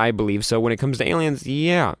 That's where I believe. So when it comes to aliens,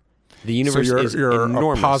 the universe is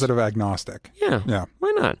enormous. A positive agnostic. Yeah.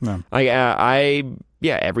 Why not?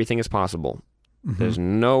 Yeah. Everything is possible. There's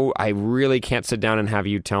I really can't sit down and have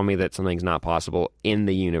you tell me that something's not possible in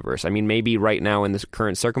the universe. I mean, maybe right now in the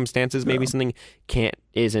current circumstances, maybe something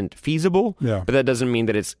isn't feasible, but that doesn't mean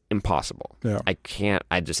that it's impossible. Yeah.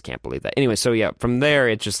 I just can't believe that. Anyway, so from there,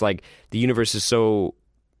 it's just like the universe is so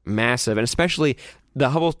massive, and especially the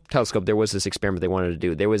Hubble telescope, there was this experiment they wanted to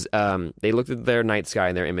do. There was they looked at their night sky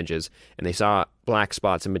and their images, and they saw black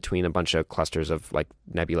spots in between a bunch of clusters of like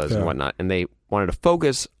nebulas and whatnot, and they wanted to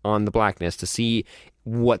focus on the blackness to see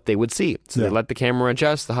what they would see. So they let the camera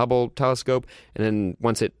adjust, the Hubble telescope, and then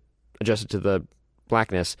once it adjusted to the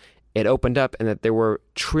blackness, it opened up, and that there were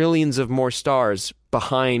trillions of more stars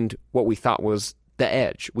behind what we thought was the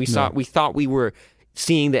edge. We thought we were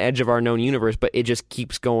seeing the edge of our known universe, but it just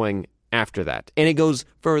keeps going after that, and it goes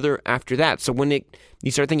further after that. So when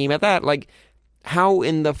you start thinking about that, like, how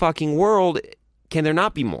in the fucking world can there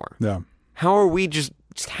not be more? Yeah. How are we just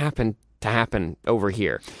happen to happen over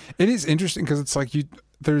here? It is interesting because it's like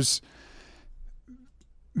there's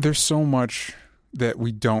so much that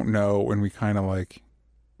we don't know and we kind of like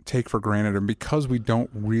take for granted, and because we don't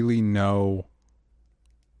really know.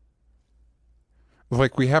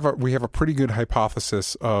 Like we have a pretty good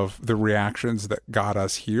hypothesis of the reactions that got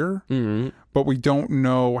us here, but we don't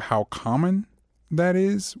know how common that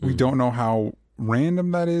is. We don't know how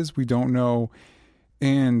random that is. We don't know,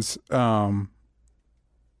 and it's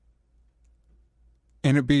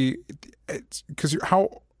because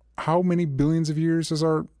how many billions of years is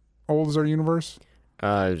old is our universe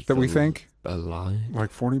that we think? A lot, like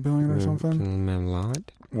 40 billion or something. A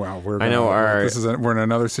lot. Wow, we're in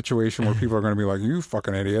another situation where people are going to be like, "You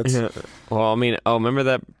fucking idiots." Yeah. Well, I mean, remember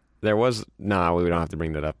that there was we don't have to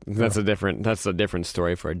bring that up. That's a different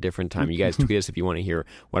story for a different time. You guys tweet us if you want to hear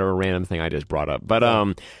whatever random thing I just brought up. But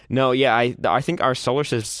I think our solar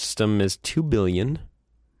system is 2 billion.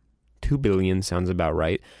 2 billion sounds about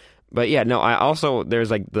right. But there's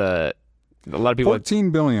like a lot of people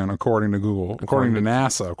 14 billion according to Google, according to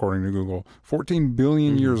NASA, according to Google. 14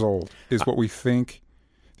 billion years old is what we think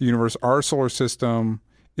the universe. Our solar system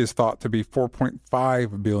is thought to be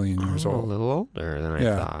 4.5 billion years old. A little older than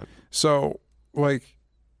I thought. So, like,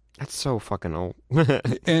 that's so fucking old.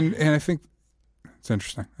 and I think it's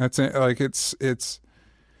interesting. That's like it's there's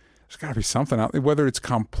got to be something out there. Whether it's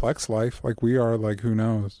complex life like we are, like who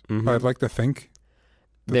knows? I'd like to think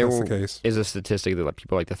that's the case. Is a statistic that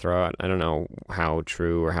people like to throw out. I don't know how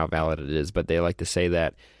true or how valid it is, but they like to say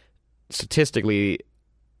that statistically,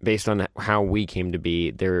 based on how we came to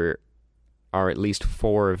be, there are at least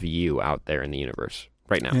 4 of you out there in the universe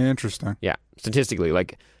right now. Interesting. Yeah, statistically,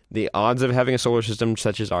 like the odds of having a solar system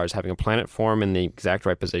such as ours, having a planet form in the exact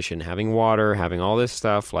right position, having water, having all this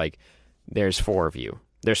stuff, like there's 4 of you.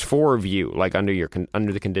 There's 4 of you, like under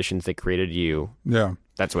the conditions that created you. Yeah.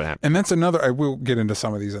 That's what happened. And that's another, I will get into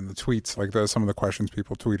some of these in the tweets, like some of the questions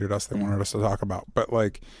people tweeted us they wanted us to talk about. But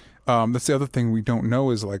like, that's the other thing we don't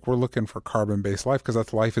know is like, we're looking for carbon-based life because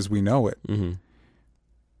that's life as we know it.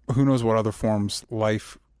 Who knows what other forms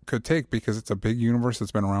life could take, because it's a big universe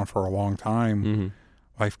that's been around for a long time.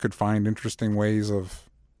 Life could find interesting ways of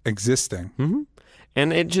existing.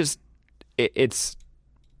 And it's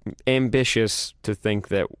ambitious to think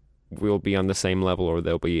that we'll be on the same level or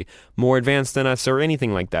they'll be more advanced than us or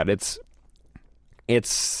anything like that. It's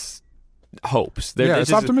hopes.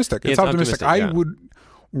 It's optimistic. It's optimistic. I would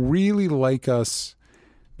really like us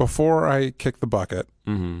before I kick the bucket.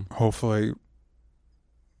 Hopefully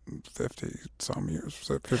 50 some years,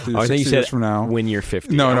 50 or 60 years from now. When you're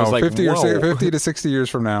 50. No, 50 or 50 to 60 years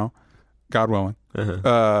from now, God willing,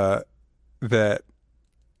 that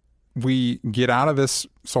we get out of this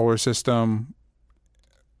solar system.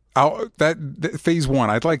 That phase one,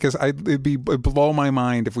 it'd blow my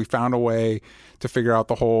mind if we found a way to figure out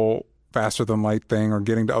the whole faster than light thing or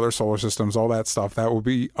getting to other solar systems, all that stuff. That would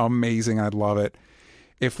be amazing. I'd love it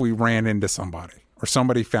if we ran into somebody or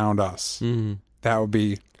somebody found us. That would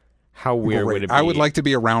be how weird great. would it be? I would like to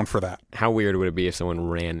be around for that. How weird would it be if someone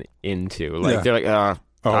ran into they're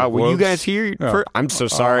like, were you guys here? I'm so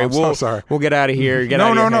sorry. So sorry. We'll get out of here.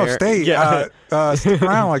 No, stay. Stick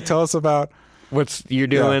around. Tell us about what you're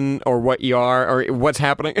doing or what you are or what's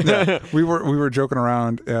happening. We were joking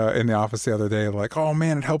around in the office the other day, like, oh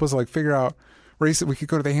man, it'd help us figure out race. We could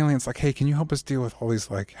go to the aliens. Like, hey, can you help us deal with all these?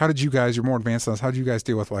 How did you guys? You're more advanced than us. How did you guys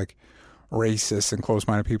deal with racist and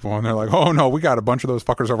close-minded people? And they're like, oh no, we got a bunch of those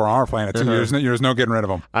fuckers over on our planet too. There's no getting rid of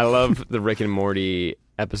them. I love the Rick and Morty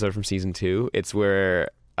episode from season 2. It's where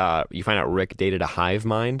you find out Rick dated a hive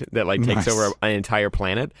mind that takes over an entire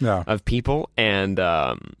planet of people, and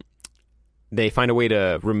they find a way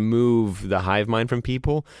to remove the hive mind from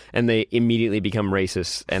people, and they immediately become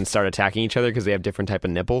racist and start attacking each other because they have different type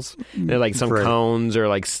of nipples. They're some cones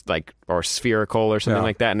or or spherical or something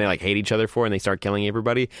like that, and they hate each other for it, and they start killing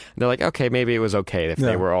everybody. And they're like, okay, maybe it was okay if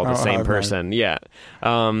they were all the same person. Mind. Yeah.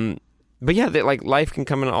 But yeah, life can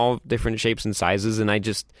come in all different shapes and sizes, and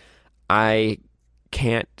I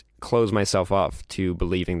can't close myself off to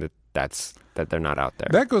believing that they're not out there.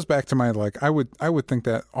 That goes back to my I would think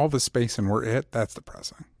that all the space and we're that's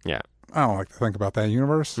depressing. Yeah. I don't like to think about that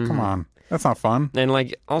universe. Come on. That's not fun.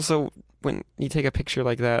 And also when you take a picture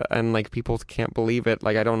like that and people can't believe it,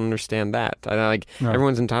 I don't understand that.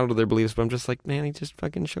 Everyone's entitled to their beliefs, but I'm just man, he just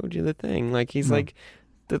fucking showed you the thing. He's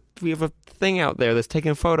we have a thing out there that's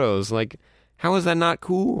taking photos. How is that not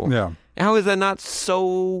cool? Yeah. How is that not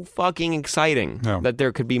so fucking exciting that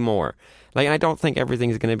there could be more? And I don't think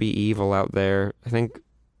everything's going to be evil out there. I think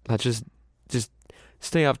let's just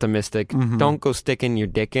stay optimistic. Don't go sticking your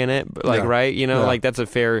dick in it. Right? That's a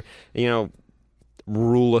fair,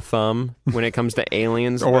 rule of thumb when it comes to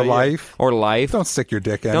aliens or life. Don't stick your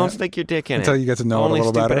dick in it. Don't stick your dick in until you get to know it a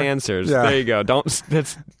little better. Only stupid answers. Yeah. There you go. That's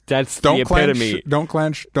don't the epitome. Don't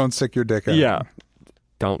clench. Don't stick your dick in. Yeah.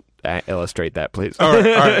 Don't illustrate that, please. All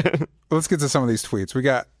right. Let's get to some of these tweets. We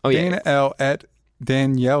got Dana L at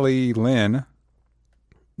Danielle Lynn.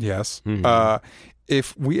 Yes.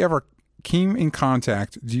 If we ever came in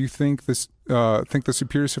contact, do you think the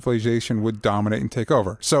superior civilization would dominate and take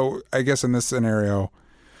over? So I guess in this scenario,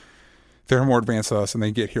 they're more advanced than us and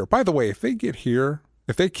they get here. By the way, if they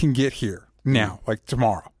can get here now,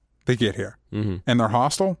 tomorrow, they get here and they're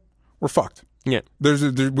hostile, we're fucked. Yeah. There's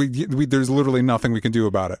literally nothing we can do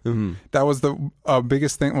about it. That was the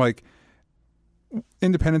biggest thing.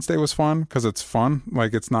 Independence Day was fun because it's fun.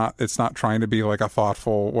 It's not trying to be a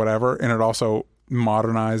thoughtful whatever, and it also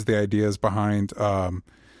modernized the ideas behind War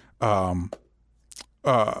of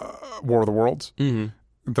the Worlds,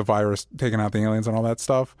 the virus taking out the aliens and all that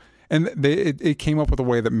stuff. And it came up with a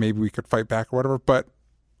way that maybe we could fight back or whatever. But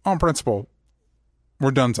on principle,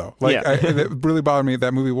 we're done so. It really bothered me.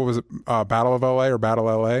 That movie, what was it? Battle of LA or Battle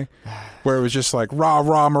LA, where it was just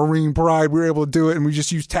rah Marine pride. We were able to do it, and we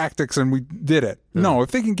just used tactics and we did it. No, if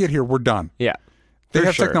they can get here, we're done. Yeah, they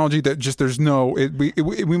have technology that just there's no.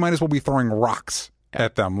 We might as well be throwing rocks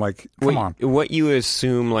at them. Come on. What you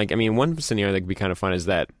assume? One scenario that could be kind of fun is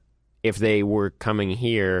that if they were coming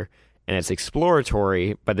here and it's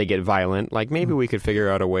exploratory, but they get violent, maybe we could figure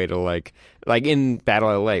out a way to like in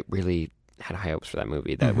Battle LA really had high hopes for that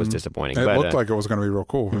movie. That was disappointing. It looked like it was going to be real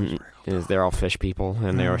cool. They're all fish people,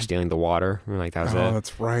 and they were stealing the water. That was it. Oh,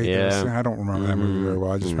 that's right. Yeah. I don't remember that movie very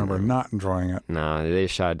well. I just remember not enjoying it. No, they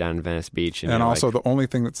shot it down in Venice Beach. And also, the only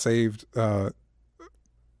thing that saved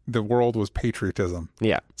the world was patriotism.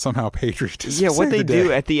 Yeah. Somehow patriotism. Yeah, what they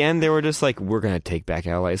do at the end, they were just we're going to take back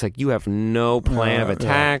LA. It's you have no plan of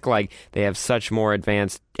attack. Yeah. They have such more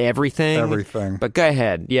advanced everything. But go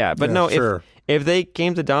ahead. Yeah. But no, sure. If they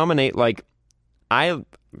came to dominate, I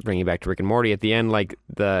bring you back to Rick and Morty at the end,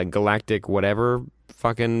 the galactic whatever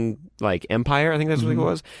fucking empire, I think that's what it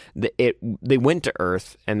was. They went to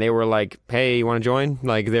Earth and they were hey, you want to join?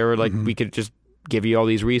 They were we could just give you all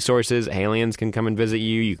these resources. Aliens can come and visit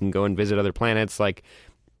you. You can go and visit other planets.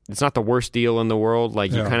 It's not the worst deal in the world.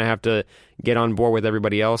 You kind of have to get on board with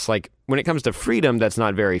everybody else. When it comes to freedom, that's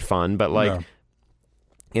not very fun. But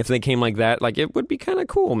if they came like that, it would be kind of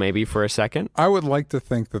cool maybe for a second. I would like to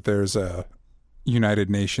think that there's United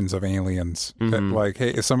Nations of aliens. That like, hey,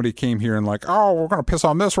 if somebody came here and like, oh, we're gonna piss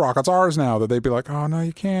on this rock, it's ours now. That they'd be like, oh no,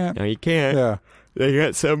 you can't. No, you can't. Yeah.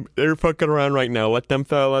 They're fucking around right now. Let them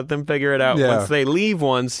figure it out. Yeah. Once they leave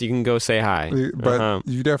once, you can go say hi. But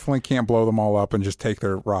you definitely can't blow them all up and just take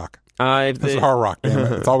their rock. It's our rock, damn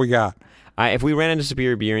it. It's all we got. If we ran into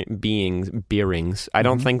superior beings, I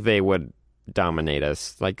don't think they would dominate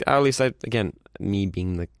us. Like, at least, again, me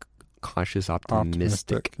being the cautious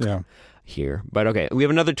optimistic. Yeah. Here. But okay, we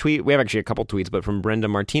have another tweet. We have actually a couple tweets, but from Brenda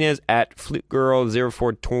Martinez at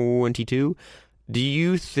FluteGirl0422. Do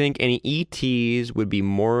you think any ETs would be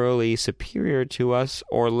morally superior to us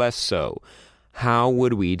or less so? How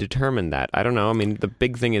would we determine that? I don't know. I mean, the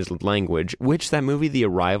big thing is language. That movie, The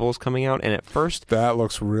Arrival, is coming out, and at first... That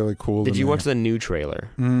looks really cool. Did you watch the new trailer?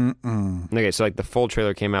 Okay, so like the full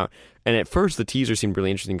trailer came out, and at first the teaser seemed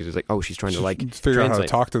really interesting because it was like, oh, she's trying to like figure out how to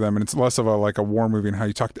talk to them, and it's less of a war movie and how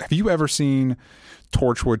you talk. Have you ever seen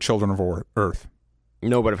Torchwood: Children of Earth?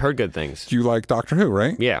 No, but I've heard good things. You like Doctor Who,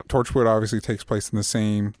 right? Yeah. Torchwood obviously takes place in the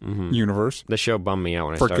same universe. The show bummed me out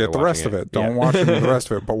when I started watching it. Forget the rest of it. Don't watch the rest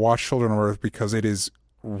of it, but watch Children of Earth because it is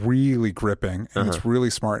really gripping and it's really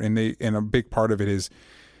smart. And a big part of it is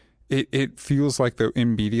it feels like the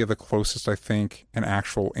media the closest I think an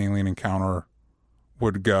actual alien encounter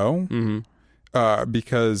would go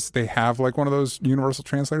because they have like one of those universal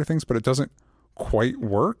translator things, but it doesn't quite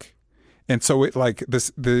work. And so it like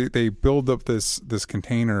this, they build up this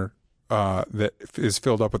container that is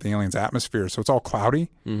filled up with the alien's atmosphere, so it's all cloudy,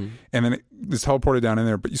 and then it's teleported down in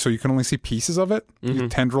there. But so you can only see pieces of it,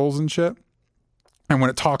 tendrils and shit. And when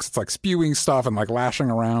it talks, it's like spewing stuff and like lashing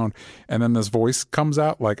around. And then this voice comes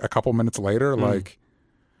out like a couple minutes later, like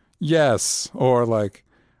yes, or like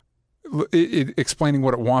it explaining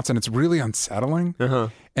what it wants, and it's really unsettling.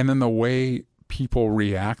 And then the way people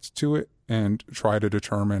react to it and try to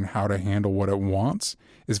determine how to handle what it wants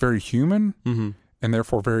is very human and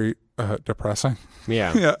therefore very depressing.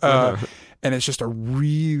 Yeah. And it's just a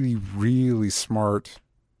really, really smart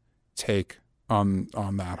take on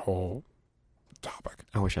that whole topic.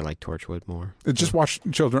 I wish I liked Torchwood more. Just watch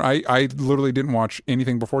Children. I literally didn't watch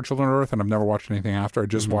anything before Children of Earth, and I've never watched anything after. I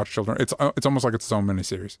just watched Children. It's almost like its own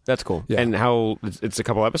miniseries. That's cool. Yeah. And how it's a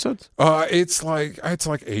couple episodes? It's like 8.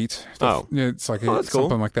 Oh, it's like 8, that's cool.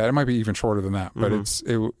 something like that. It might be even shorter than that, but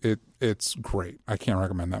it's great. I can't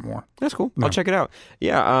recommend that more. That's cool. No. I'll check it out.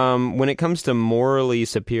 Yeah. When it comes to morally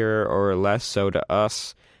superior or less so to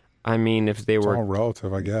us, I mean, if they were all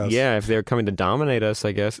relative, I guess. Yeah, if they're coming to dominate us,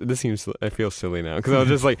 I guess. I feel silly now because I was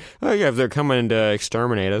just like, oh yeah, if they're coming to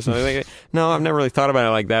exterminate us. No, I've never really thought about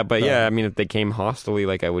it like that. But yeah, I mean, if they came hostilely,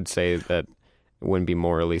 like I would say that it wouldn't be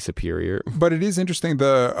morally superior. But it is interesting.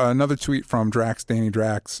 Another tweet from Danny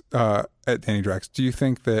Drax at Danny Drax. Do you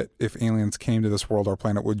think that if aliens came to this world, our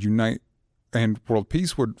planet would unite and world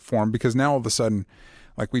peace would form? Because now all of a sudden,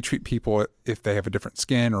 like we treat people if they have a different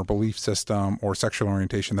skin or belief system or sexual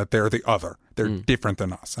orientation that they're the other. They're different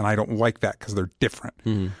than us. And I don't like that because they're different.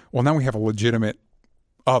 Well, now we have a legitimate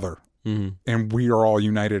other and we are all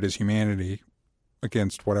united as humanity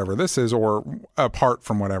against whatever this is or apart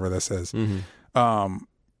from whatever this is.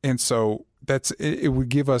 And so it would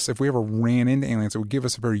give us, if we ever ran into aliens, it would give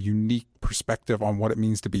us a very unique perspective on what it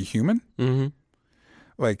means to be human.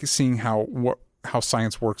 Like seeing how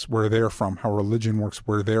science works where they're from, how religion works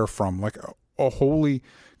where they're from, like a wholly,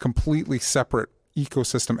 completely separate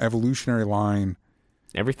ecosystem, evolutionary line.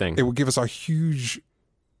 Everything. It would give us a huge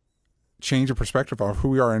change of perspective of who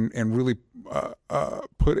we are and really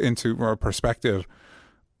put into perspective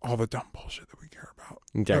all the dumb bullshit that we care about.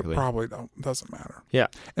 Exactly. It probably doesn't matter. Yeah.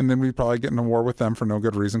 And then we'd probably get in a war with them for no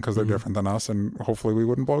good reason because they're different than us, and hopefully we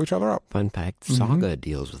wouldn't blow each other up. Fun fact, Saga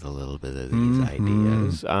deals with a little bit of these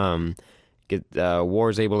ideas. War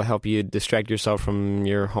is able to help you distract yourself from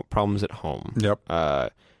your problems at home. Yep.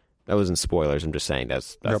 That wasn't spoilers. I'm just saying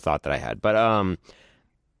that's a thought that I had. But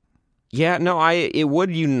it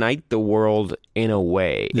would unite the world in a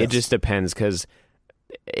way. Yes. It just depends because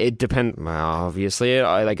it depends. Well, obviously,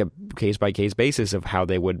 like a case by case basis of how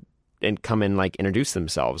they would come and like introduce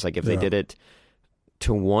themselves. Like if they did it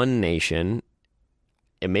to one nation,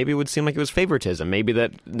 maybe it would seem like it was favoritism. Maybe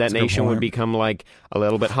that nation would become like a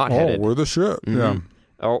little bit hot-headed. Oh, we're the shit. Yeah.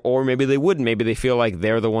 Or maybe they wouldn't. Maybe they feel like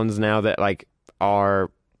they're the ones now that like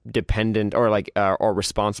are dependent or like are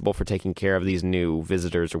responsible for taking care of these new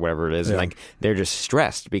visitors or whatever it is, and like they're just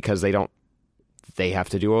stressed because they have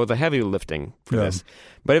to do all the heavy lifting for this.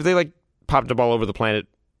 But if they like popped up all over the planet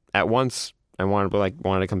at once and wanted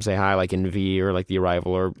to come say hi, like in V or like The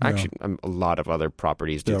Arrival, or actually a lot of other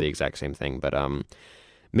properties do the exact same thing, but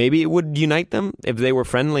maybe it would unite them if they were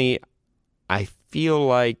friendly. I feel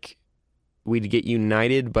like we'd get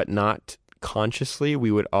united, but not consciously.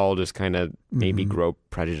 We would all just kind of maybe grow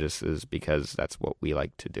prejudices because that's what we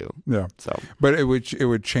like to do. Yeah. So, but it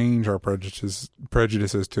would change our prejudices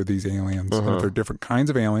to these aliens. And if they're different kinds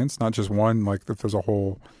of aliens, not just one. Like if there's a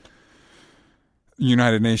whole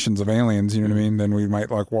United Nations of aliens, you know what I mean? Then we might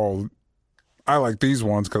like, well, I like these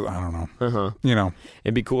ones because I don't know. You know,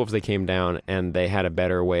 it'd be cool if they came down and they had a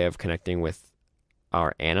better way of connecting with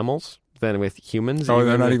our animals than with humans. Oh,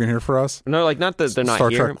 they're not even here for us? No, like not that they're not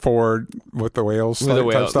Star here. Trek 4 with the whales, with the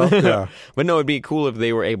whales. type stuff. Yeah. But no, it'd be cool if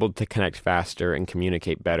they were able to connect faster and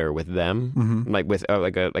communicate better with them, like with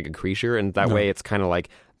like a creature, and that way it's kind of like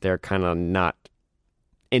they're kind of not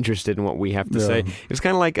interested in what we have to say. It's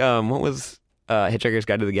kind of like what was Hitchhiker's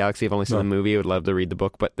Guide to the Galaxy? I've only seen the movie. I would love to read the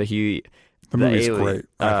book, but the movie's great,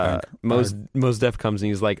 I think. Mos Def comes and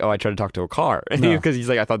he's like, I tried to talk to a car. Because he's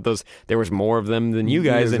like, I thought there was more of them than you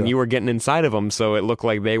guys, and you were getting inside of them, so it looked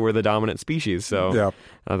like they were the dominant species. So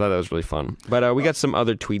I thought that was really fun. But we got some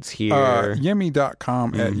other tweets here.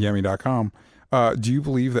 Yemi.com at Yemi.com. Do you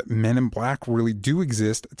believe that Men in Black really do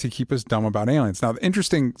exist to keep us dumb about aliens? Now, the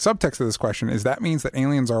interesting subtext of this question is that means that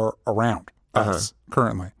aliens are around us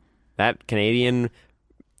currently. That Canadian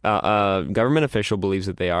government official believes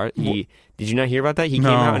that they are. Did you not hear about that? He came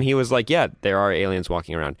out and he was like, "Yeah, there are aliens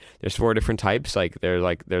walking around. There's 4 different types.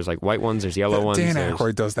 There's white ones, there's yellow ones." Dan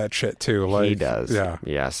Aykroyd does that shit too. Like, he does.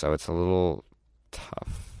 Yeah. So it's a little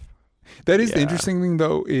tough. That is the interesting thing,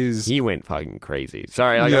 though, is he went fucking crazy.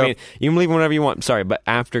 Sorry, I mean, you can believe whatever you want. Sorry, but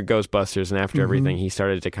after Ghostbusters and after everything, he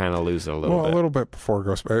started to kind of lose it a little bit. Well, a little bit before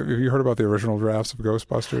Ghostbusters. Have you heard about the original drafts of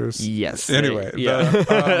Ghostbusters? Yes. Anyway,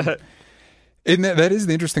 and that is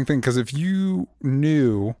the interesting thing, because if you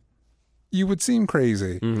knew, you would seem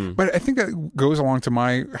crazy. But I think that goes along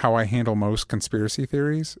to how I handle most conspiracy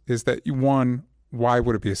theories, is that one, why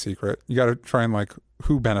would it be a secret? You got to try and like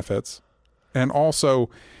who benefits, and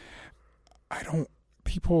also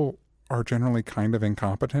people are generally kind of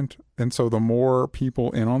incompetent, and so the more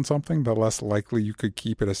people in on something, the less likely you could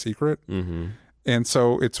keep it a secret. And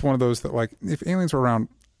so it's one of those that, like, if aliens were around,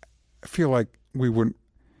 I feel like we wouldn't.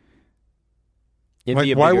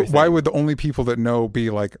 Like, why would the only people that know be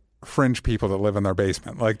like fringe people that live in their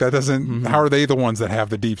basement? Like, that doesn't. How are they the ones that have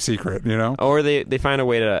the deep secret? You know? Or they find a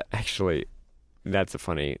way to actually. That's a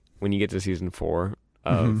funny. When you get to season 4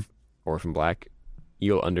 of Orphan Black,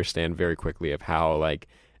 you'll understand very quickly of how like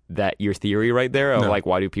that your theory right there of like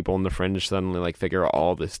why do people in the fringe suddenly like figure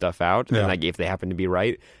all this stuff out, and like if they happen to be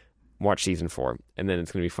right, watch season 4, and then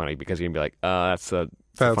it's gonna be funny because you're gonna be like, that's a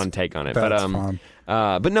fun take on it.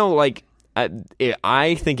 But no, like.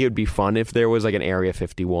 I think it would be fun if there was like an Area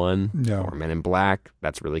 51 or Men in Black.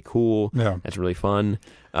 That's really cool. That's really fun.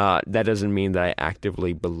 That doesn't mean that I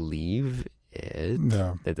actively believe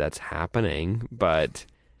that that's happening, but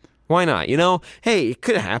why not? You know, hey, it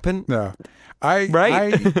could happen.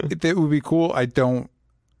 It would be cool. I don't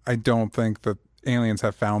think that aliens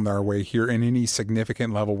have found their way here in any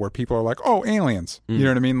significant level where people are like, oh, aliens. You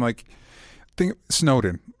know what I mean? Like, think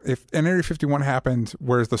Snowden. If an Area 51 happened,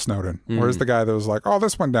 where's the Snowden? Where's the guy that was like, oh,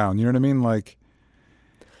 this went down? You know what I mean? Like,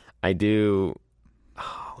 I do.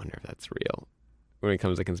 I wonder if that's real when it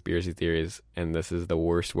comes to conspiracy theories. And this is the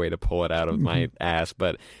worst way to pull it out of my ass.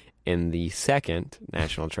 But in the second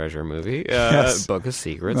National Treasure movie, Book of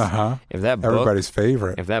Secrets, if that book, everybody's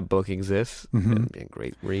favorite, if that book exists, it'd be a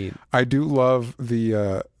great read. I do love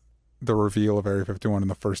the reveal of Area 51 in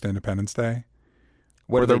the first Independence Day.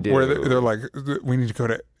 Where they're like, we need to go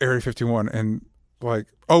to Area 51, and like,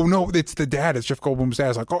 oh no, it's the dad. It's Jeff Goldblum's dad.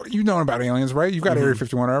 It's like, oh, you know about aliens, right? You got Area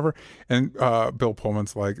 51 or whatever. And Bill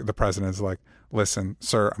Pullman's like, the president's like, listen,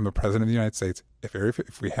 sir, I'm the president of the United States.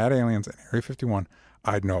 If we had aliens in Area 51,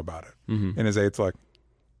 I'd know about it. And his aide's like,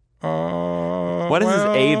 why does his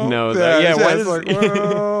aide know that?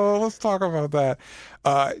 Let's talk about that.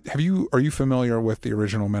 Are you familiar with the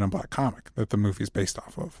original Men in Black comic that the movie's based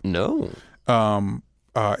off of? No.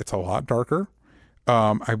 It's a lot darker.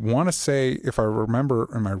 I want to say, if I remember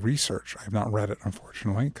in my research, I have not read it,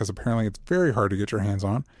 unfortunately, because apparently it's very hard to get your hands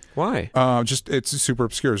on. Why? It's super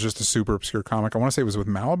obscure. It's just a super obscure comic. I want to say it was with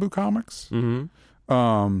Malibu Comics.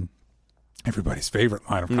 Everybody's favorite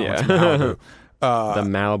line of comics, Malibu. The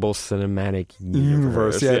Malibu Cinematic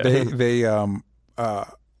Universe. Yeah, they I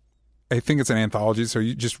think it's an anthology, so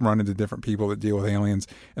you just run into different people that deal with aliens,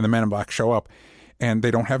 and the Men in Black show up. And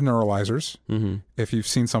they don't have neuralizers. If you've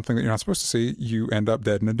seen something that you're not supposed to see, you end up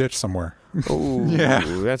dead in a ditch somewhere. Oh,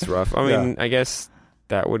 that's rough. I mean, I guess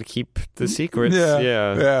that would keep the secrets.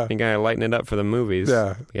 I think I lighten it up for the movies.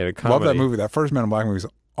 Love that movie. That first Men in Black movie is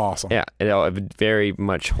awesome. Yeah, it very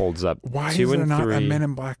much holds up. Why is there not a Men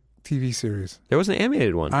in Black TV series. There was an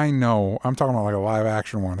animated one. I know. I'm talking about like a live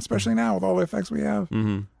action one, especially now with all the effects we have.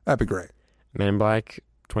 Mm-hmm. That'd be great. Men in Black,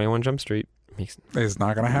 21 Jump Street. It's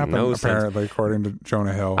not going to happen, apparently, according to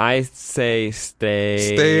Jonah Hill. I say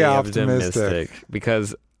stay optimistic.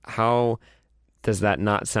 Because how does that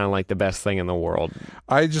not sound like the best thing in the world?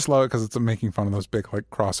 I just love it because it's making fun of those big like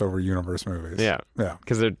crossover universe movies. Yeah.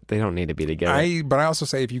 Because they don't need to be together. But I also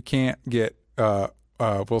say if you can't get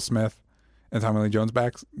Will Smith and Tommy Lee Jones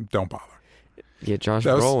back, don't bother. Get Josh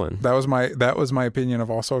Brolin. That was my opinion of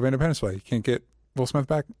Independence Day. You can't get Will Smith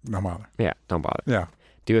back, don't bother. Yeah, don't bother. Yeah.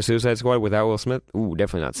 Do a Suicide Squad without Will Smith? Ooh,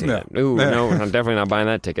 definitely not seeing that. Ooh, no, I'm definitely not buying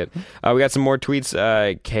that ticket. We got some more tweets.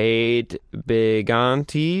 Kate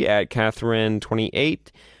Biganti at Catherine28.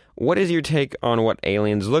 What is your take on what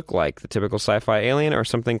aliens look like? The typical sci-fi alien or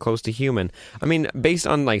something close to human? I mean, based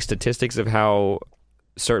on like statistics of how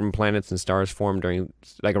certain planets and stars form during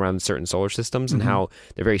like around certain solar systems and how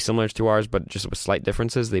they're very similar to ours, but just with slight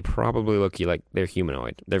differences, they probably look like they're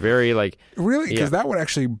humanoid. They're very like... Really? Because that would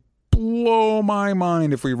actually blow my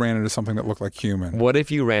mind if we ran into something that looked like human. What if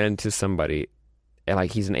you ran into somebody and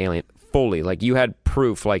like he's an alien fully, like you had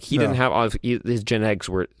proof, like he didn't have his genetics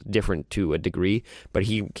were different to a degree, but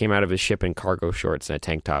he came out of his ship in cargo shorts and a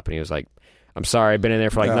tank top and he was like, I'm sorry, I've been in there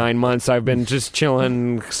for like 9 months, I've been just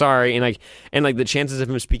chilling, sorry, and like the chances of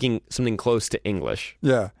him speaking something close to English,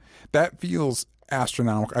 that feels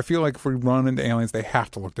astronomical. I feel like if we run into aliens, they have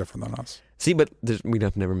to look different than us. See, but we'd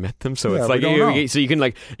have never met them, so it's like so you can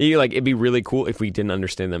like it'd be really cool if we didn't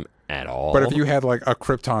understand them at all. But if you had like a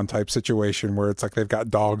Krypton type situation where it's like they've got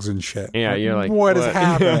dogs and shit, you're like, what is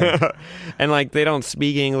happening? And like they don't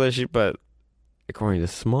speak English, but according to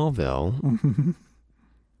Smallville,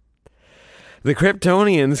 the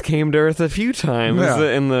Kryptonians came to Earth a few times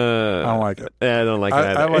in the... I don't like it. I don't like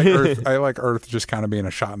it either. I like Earth just kind of being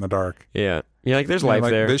a shot in the dark. Yeah. You're like, there's life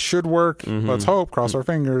there. This should work. Let's hope. Cross our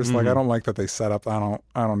fingers. Like, I don't like that they set up. I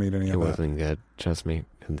don't need any of that. It wasn't good. Trust me.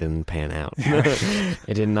 It didn't pan out.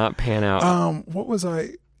 It did not pan out. What was I...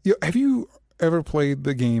 Have you ever played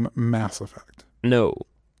the game Mass Effect? No.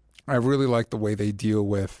 I really like the way they deal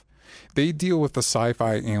with the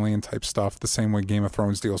sci-fi alien type stuff the same way Game of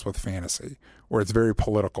Thrones deals with fantasy, where it's very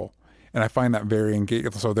political. And I find that very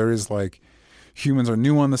engaging. So there is like, humans are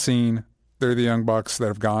new on the scene. They're the young bucks that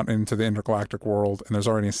have gone into the intergalactic world. And there's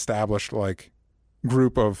already an established like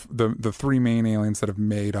group of the three main aliens that have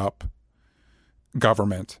made up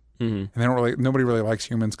government. And nobody really likes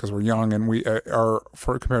humans because we're young and we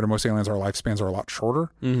compared to most aliens, our lifespans are a lot shorter.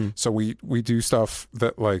 So we do stuff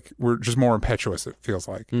that like we're just more impetuous. It feels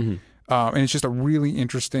like, and it's just a really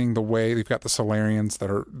interesting the way they've got the Solarians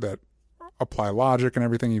that apply logic and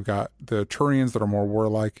everything. You've got the Turians that are more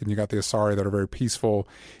warlike, and you got the Asari that are very peaceful,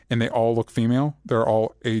 and they all look female. They're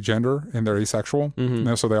all agender and they're asexual,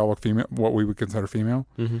 so they all look female, what we would consider female.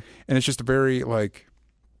 And it's just a very like.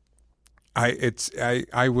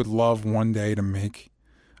 I would love one day to make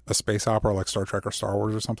a space opera like Star Trek or Star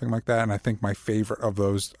Wars or something like that. And I think my favorite of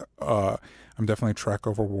those, I'm definitely Trek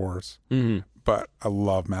over Wars, but I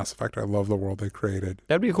love Mass Effect. I love the world they created.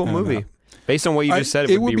 That'd be a cool movie. Based on what you just said,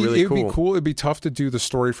 it would be really cool. It would be cool. It'd be tough to do the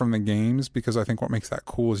story from the games because I think what makes that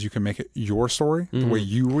cool is you can make it your story, the way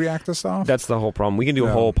you react to stuff. That's the whole problem. We can do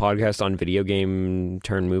a whole podcast on video game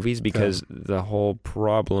turn movies because the whole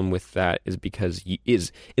problem with that is because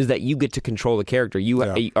is that you get to control the character.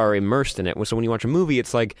 You are immersed in it. So when you watch a movie,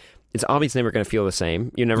 it's like it's obviously never going to feel the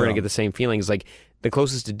same. You're never going to get the same feelings. Like the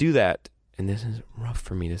closest to do that. And this is rough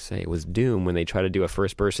for me to say. It was Doom when they try to do a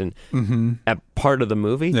first person at part of the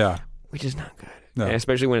movie. Yeah. Which is not good. No. And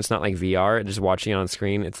especially when it's not like VR, just watching it on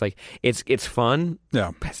screen. It's like, it's fun,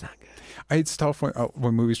 but it's not good. It's tough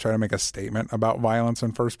when movies try to make a statement about violence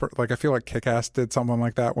in first person. Like, I feel like Kick-Ass did something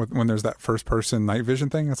like that when there's that first person night vision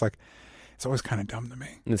thing. It's like, it's always kind of dumb to me.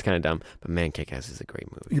 It's kind of dumb. But man, Kick-Ass is a great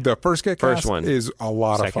movie. The first Kick-Ass is a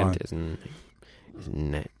lot of fun. Second isn't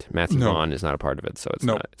Matthew Vaughn is not a part of it, so it's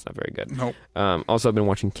not very good. Also, I've been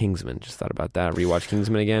watching Kingsman. Just thought about that. Rewatch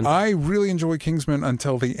Kingsman again. I really enjoy Kingsman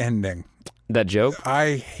until the ending. That joke?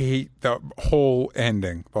 I hate the whole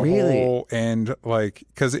ending. The whole end, like,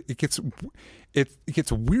 because it gets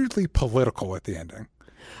weirdly political at the ending.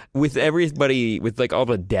 With everybody, with like all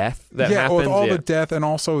the death that happens. With all the death, and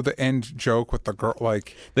also the end joke with the girl.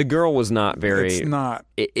 Like, the girl was not very. It's not.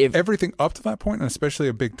 Everything up to that point, and especially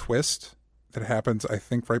a big twist that happens, I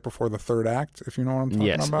think, right before the third act, if you know what I'm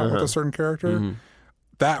talking about, with a certain character.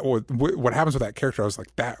 That what happens with that character, I was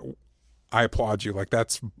like, that, I applaud you. Like,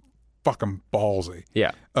 that's fucking ballsy.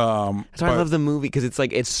 Yeah. So I love the movie because it's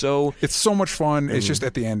like, it's so much fun. It's just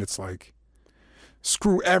at the end, it's like,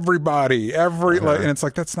 screw everybody, like, and it's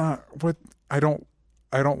like, that's not what, I don't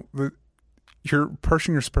you're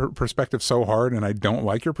pushing your perspective so hard, and I don't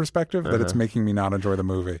like your perspective that it's making me not enjoy the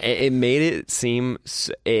movie. It made it seem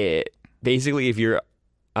basically if your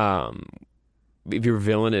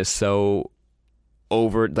villain is so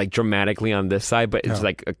over, like, dramatically on this side, but it's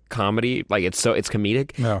like a comedy, like it's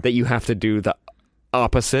comedic that you have to do the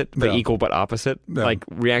opposite, the equal but opposite like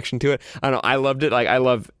reaction to it. I don't know. I loved it. Like, I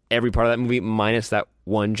love every part of that movie minus that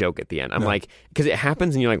one joke at the end. I'm like, because it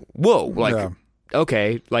happens and you're like, whoa, like.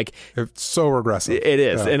 Okay, like it's so regressive. It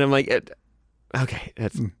is, and I'm like, okay,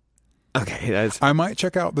 that's okay. I might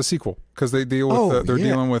check out the sequel because they deal with they're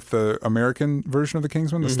dealing with the American version of the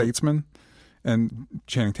Kingsman, the Statesman, and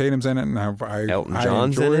Channing Tatum's in it, and Elton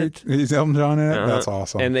John's in it. He's Elton John in it. That's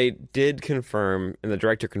awesome. And they did confirm, and the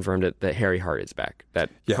director confirmed it, that Harry Hart is back. That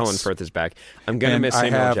Colin Firth is back. I'm gonna miss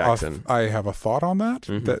Samuel Jackson. I have a thought on that.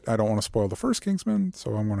 That I don't want to spoil the first Kingsman,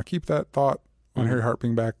 so I'm going to keep that thought on Harry Hart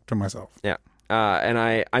being back to myself. Yeah. And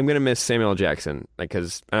I'm going to miss Samuel Jackson,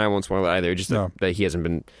 because I won't spoil it either, just that he hasn't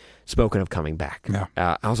been spoken of coming back.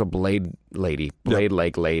 Yeah. Also, Blade Lake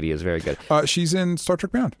Lady is very good. She's in Star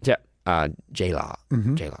Trek Beyond. Yeah. J-Law.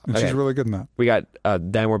 J-Law. And she's really good in that. We got,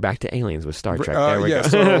 then we're back to aliens with Star Trek. There we go.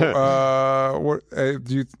 So, what,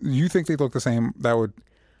 do you think they look the same? That would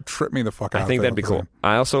trip me the fuck out. I think that'd be cool.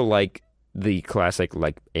 I also like the classic,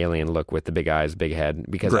 like, alien look with the big eyes, big head,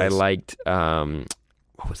 because I liked,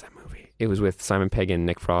 what was that movie? It was with Simon Pegg and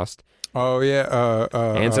Nick Frost. Oh, yeah.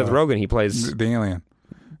 And Seth Rogen. He plays the alien.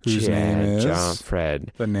 Whose name is? John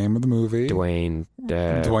Fred. The name of the movie? Dwayne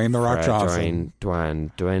The Rock Johnson.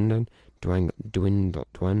 Dwayne.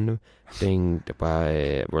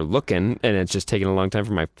 We're looking, and it's just taking a long time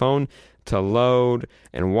for my phone to load.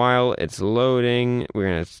 And while it's loading, we're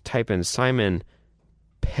going to type in Simon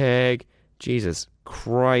Pegg. Jesus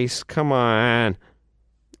Christ. Come on.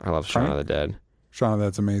 I love Shaun of the Dead. Shaun of the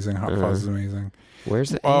Dead's amazing. Hot Fuzz is amazing. Where's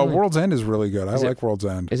the World's End is really good. I like World's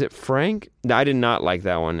End. Is it Frank? I did not like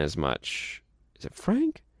that one as much. Is it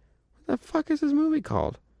Frank? What the fuck is this movie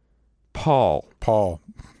called? Paul.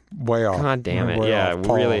 Way off. God damn it. Yeah,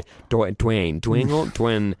 really. Dwayne. Dwingle?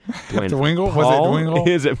 Paul?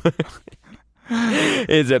 Was it Dwingle?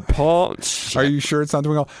 Is it Paul? Shit. Are you sure it's not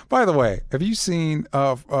Dwingle? By the way, have you seen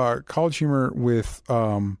College Humor with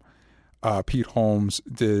Pete Holmes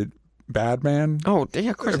did Bad Man? Oh, yeah,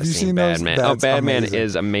 of course. Have you seen Bad Man? Oh, Bad Man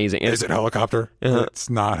is amazing. Is it Helicopter? It's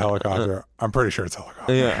not Helicopter. I'm pretty sure it's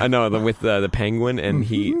Helicopter. Yeah, I know. With the penguin, and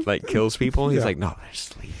he like kills people. He's like, no, they're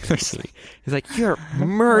sleeping. He's like, you're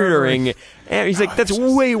murdering. And he's like, that's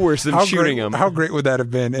way worse than shooting them. How great would that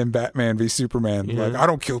have been in Batman v Superman? Yeah. Like, I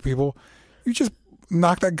don't kill people. You just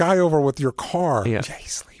knock that guy over with your car. Yeah,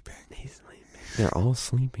 he's sleeping. They're all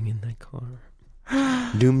sleeping in that car.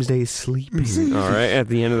 Doomsday's sleeping. All right, at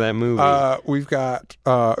the end of that movie, we've got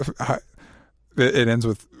it ends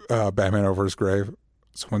with Batman over his grave.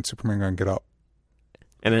 So when Superman gonna get up,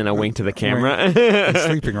 and then a wink to the camera. He's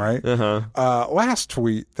sleeping, right? Last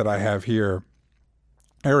tweet that I have here,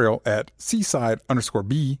 Ariel at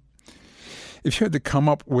seaside_B. If you had to come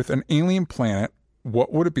up with an alien planet,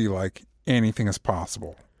 what would it be like? Anything is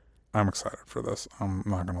possible. I'm excited for this. I'm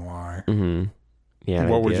not gonna lie. Yeah.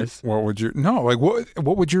 What would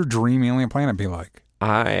your dream alien planet be like?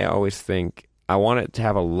 I always think I want it to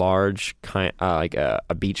have a large kind, like a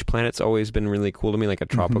beach planet's always been really cool to me, like a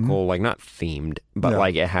tropical, like not themed, but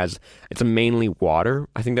like it's mainly water.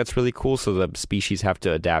 I think that's really cool. So the species have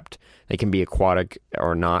to adapt. They can be aquatic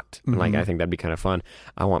or not. Like, I think that'd be kind of fun.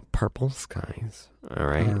 I want purple skies. All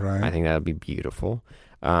right. I think that'd be beautiful.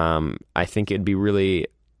 I think it'd be really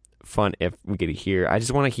fun if we could hear. I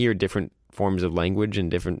just want to hear different forms of language and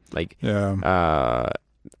different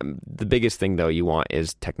the biggest thing though you want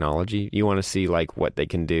is technology. You want to see like what they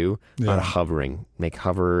can do on hovering, make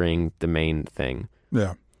hovering the main thing.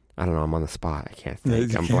 I don't know, I'm on the spot. I can't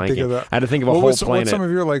think. I'm blanking. I had to think of a whole planet. What's some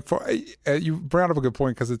of your like you brought up a good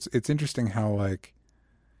point, because it's interesting how like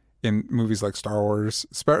in movies like Star Wars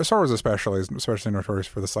especially notorious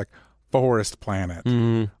for this like forest planet,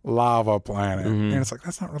 lava planet, and it's like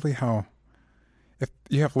that's not really how. If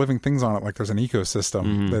you have living things on it, like there's an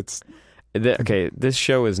ecosystem that's... this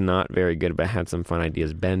show is not very good, but had some fun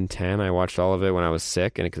ideas. Ben 10, I watched all of it when I was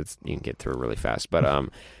sick, and you can get through it really fast.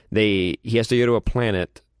 But he has to go to a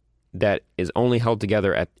planet that is only held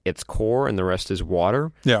together at its core, and the rest is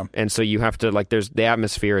water. Yeah. And so you have to, like, the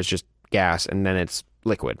atmosphere is just gas, and then it's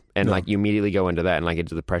liquid. And, like, you immediately go into that, and, like,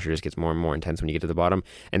 the pressure just gets more and more intense when you get to the bottom.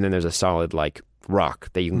 And then there's a solid, like,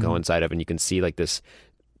 rock that you can go inside of, and you can see, like, this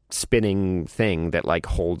spinning thing that like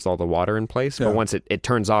holds all the water in place, but once it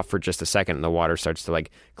turns off for just a second, and the water starts to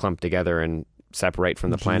like clump together and separate from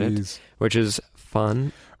the planet, which is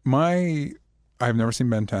fun. My I've never seen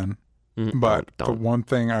Ben 10, but the one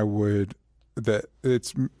thing that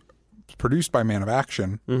it's produced by Man of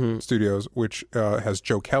Action Studios, which has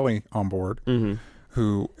Joe Kelly on board,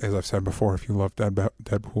 who, as I've said before, if you love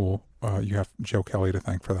Deadpool, you have Joe Kelly to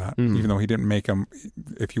thank for that. Even though he didn't make him,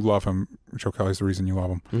 if you love him, Joe Kelly's the reason you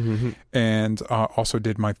love him. And also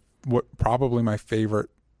did probably my favorite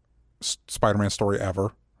Spider-Man story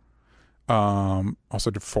ever. Also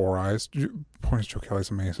did Four Eyes. Point is, Joe Kelly's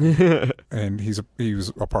amazing, and he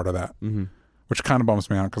was a part of that, which kind of bums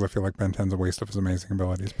me out because I feel like Ben 10's a waste of his amazing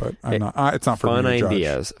abilities. But it's not for me to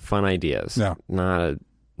judge. Fun ideas. Yeah,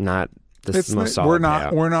 not the most solid.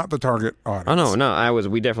 We're not the target audience. Oh no,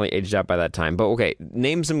 we definitely aged out by that time. But okay,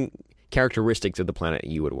 name some characteristics of the planet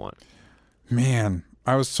you would want. Man,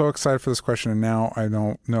 I was so excited for this question, and now I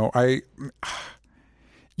don't know.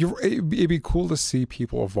 It'd be cool to see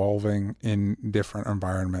people evolving in different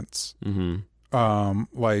environments.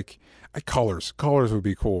 Like colors would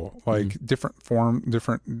be cool. Like different form,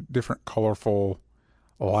 different colorful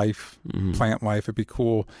life, plant life. It'd be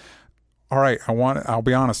cool. All right, I'll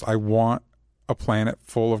be honest. I want a planet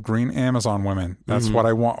full of green Amazon women. That's what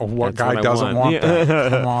I want. What guy doesn't want that?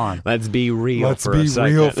 Come on. Let's be real. Let's be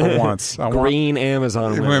real for once. Green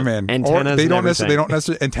Amazon women. Antennas. They don't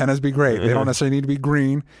necessarily. Antennas be great. They don't necessarily need to be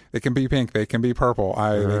green. They can be pink. They can be purple.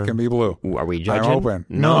 They can be blue. Are we judging? I'm open.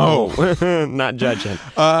 No, not judging.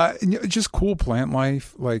 Just cool plant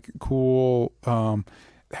life. Like cool.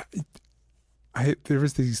 There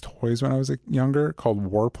was these toys when I was younger called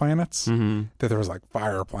War Planets. That there was like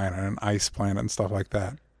Fire Planet and Ice Planet and stuff like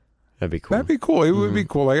that. That'd be cool. It would be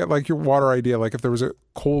cool. Like your water idea. Like if there was a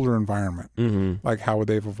colder environment, like how would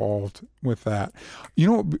they've evolved with that? You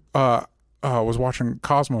know, I was watching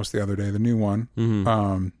Cosmos the other day, the new one.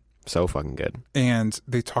 So fucking good. And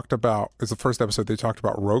they talked about, it's the first episode, they talked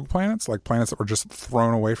about rogue planets, like planets that were just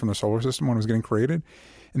thrown away from the solar system when it was getting created.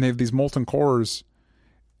 And they have these molten cores.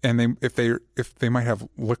 And if they might have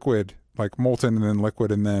liquid, like molten and then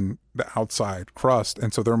liquid and then the outside crust,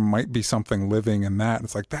 and so there might be something living in that.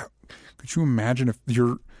 It's like that. Could you imagine if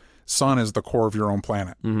your sun is the core of your own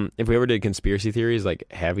planet? If we ever did conspiracy theories, like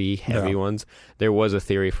heavy ones, there was a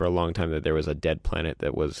theory for a long time that there was a dead planet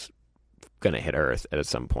that was going to hit Earth at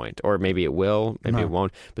some point, or maybe it will, maybe it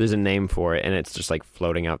won't. But there's a name for it, and it's just like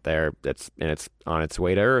floating out there. It's on its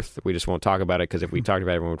way to Earth. We just won't talk about it because if we talked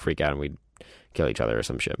about it, everyone would freak out and we'd kill each other or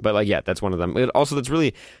some shit. But like, yeah, that's one of them. That's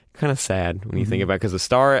really kind of sad when you think about it, because the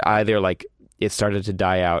star either like it started to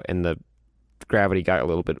die out and the gravity got a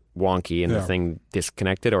little bit wonky and the thing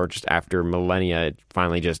disconnected, or just after millennia it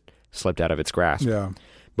finally just slipped out of its grasp.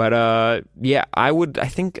 But I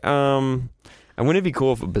think wouldn't it be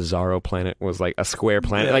cool if a Bizarro planet was like a square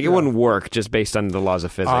planet? It wouldn't work just based on the laws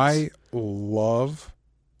of physics. I love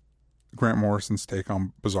Grant Morrison's take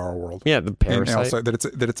on Bizarro World. Yeah, the parasite. And also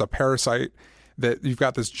that it's a parasite, that you've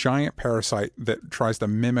got this giant parasite that tries to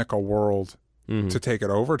mimic a world to take it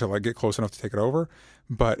over, to like get close enough to take it over.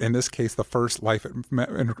 But in this case, the first life it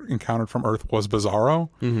encountered from Earth was Bizarro.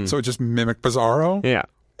 So it just mimicked Bizarro. Yeah.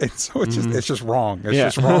 And so it's just wrong.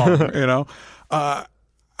 It's just wrong, you know?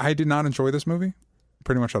 I did not enjoy this movie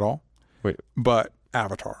pretty much at all. But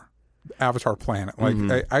Avatar Planet,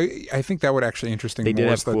 like I think that would actually interesting. They did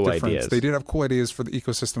have cool ideas. They did have cool ideas for the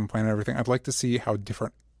ecosystem planet and everything. I'd like to see how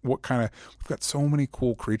different, we've got so many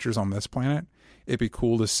cool creatures on this planet. It'd be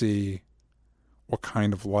cool to see what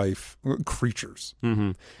kind of creatures.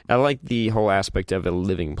 I like the whole aspect of a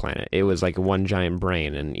living planet. It was like one giant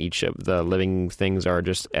brain, and each of the living things are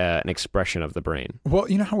just an expression of the brain. Well,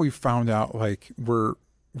 you know how we found out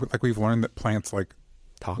we've learned that plants like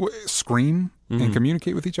talk, scream, and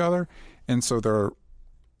communicate with each other, and so they're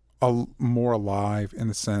more alive in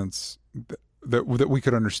the sense that we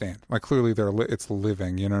could understand. Like clearly it's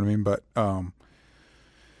living, you know what I mean? But and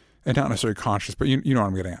not necessarily conscious, but you know what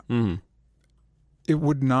I'm getting at. It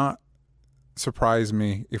would not surprise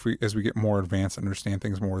me if as we get more advanced and understand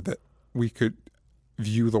things more, that we could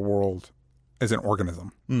view the world as an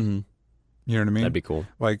organism. You know what I mean? That'd be cool.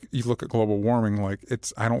 Like you look at global warming, like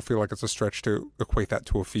I don't feel like it's a stretch to equate that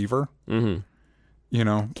to a fever. You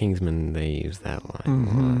know, Kingsman, they use that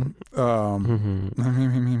line.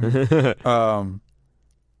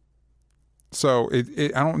 So I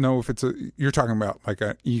don't know if you're talking about like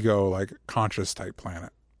an ego, like conscious type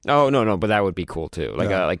planet. Oh no, but that would be cool too.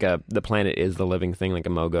 The planet is the living thing, like a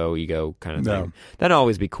Mogo ego kind of thing. That'd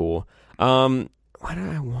always be cool. What do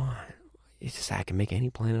I want? It's just I can make any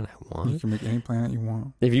planet I want. You can make any planet you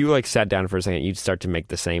want. If you like sat down for a second, you'd start to make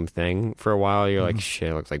the same thing for a while. You're like, shit,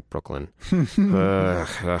 it looks like Brooklyn.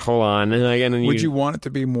 Hold on, and then would you want it to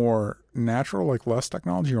be more natural, like less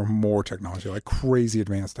technology, or more technology, like crazy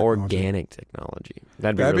advanced technology? Organic technology.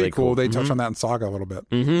 That'd be That'd really be cool. They Mm-hmm. touch on that in Saga a little bit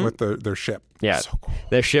with their ship. Yeah, so cool.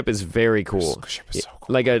 Their ship is very cool. Their ship is so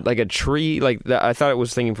cool. Like a tree. I thought it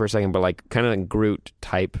was thinking for a second, but like kind of Groot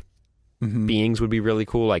type beings would be really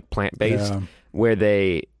cool, like plant based, where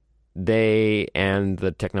they and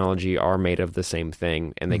the technology are made of the same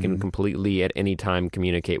thing, and they can completely at any time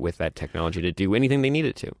communicate with that technology to do anything they need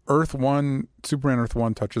it to. Superman Earth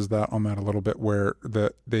 1 touches on that a little bit, where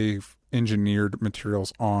they've engineered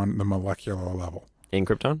materials on the molecular level. In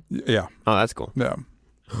Krypton? Yeah. Oh, that's cool. Yeah.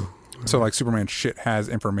 So like Superman shit has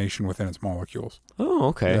information within its molecules. Oh,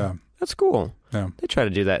 okay. Yeah. That's cool. Yeah. They try to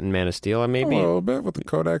do that in Man of Steel, maybe. A little bit with the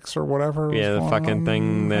Codex or whatever. Yeah, the fucking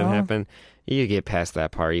thing that happened. You get past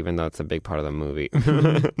that part, even though it's a big part of the movie.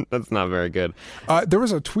 That's not very good. There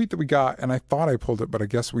was a tweet that we got, and I thought I pulled it, but I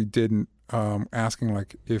guess we didn't, asking,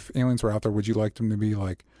 like, if aliens were out there, would you like them to be,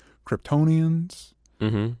 like, Kryptonians?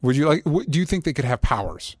 Would you do you think they could have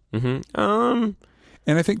powers? And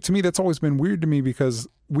I think, to me, that's always been weird to me, because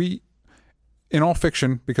in all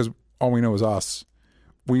fiction, because all we know is us,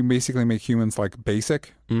 we basically make humans like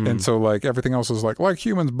basic, and so like everything else is like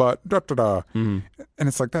humans, but da-da-da. And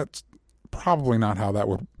it's like, that's probably not how that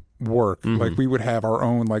would work. Like we would have our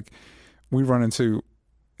own, like we run into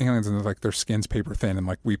aliens and like their skin's paper thin, and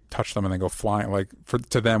like we touch them and they go flying. Like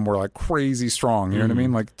to them we're like crazy strong. You know what I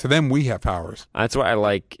mean? Like to them we have powers. That's why I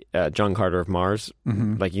like John Carter of Mars.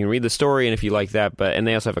 Like you can read the story, and if you like that, and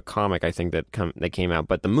they also have a comic I think that came out.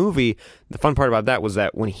 But the movie, the fun part about that was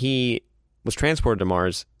that when he was transported to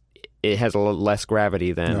Mars, it has a little less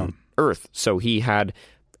gravity than Earth, so he had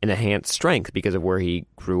an enhanced strength because of where he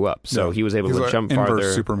grew up. So he was able to jump farther.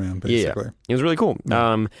 Inverse Superman, basically. Yeah, it was really cool.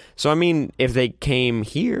 So I mean, if they came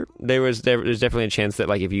here, there's definitely a chance that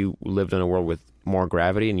like if you lived in a world with more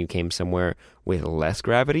gravity and you came somewhere with less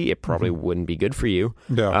gravity, it probably wouldn't be good for you.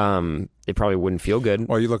 Yeah. It probably wouldn't feel good.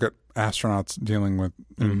 Well, you look at astronauts dealing with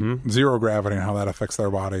zero gravity and how that affects their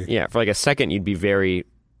body. Yeah, for like a second, you'd be very,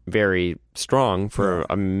 very strong for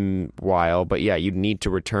a while, but yeah, you'd need to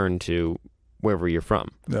return to wherever you're from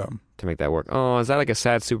to make that work. Oh, is that like a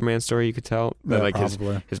sad Superman story you could tell? That like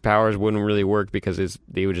probably. his powers wouldn't really work because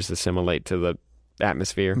they would just assimilate to the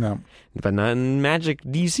atmosphere. No. But not in Magic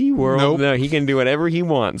DC world. Nope. No, he can do whatever he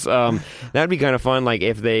wants. That'd be kind of fun, like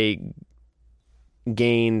if they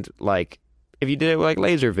gained, like, if you did it with like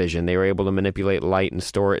laser vision, they were able to manipulate light and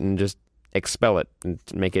store it and just expel it and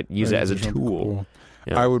use it as a tool. Cool.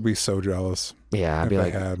 Yeah. I would be so jealous. Yeah, I'd be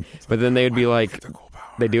like, had. But then they would be like,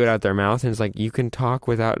 they do it out their mouth, and it's like, you can talk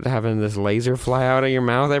without having this laser fly out of your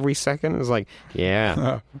mouth every second. It's like,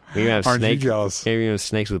 yeah, we even have Aren't snakes. You jealous? We even have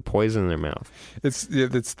snakes with poison in their mouth.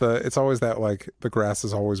 It's always that like the grass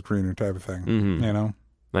is always greener type of thing. You know,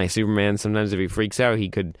 like Superman. Sometimes if he freaks out, he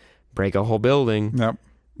could break a whole building. Yep.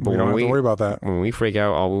 But we don't have to worry about that. When we freak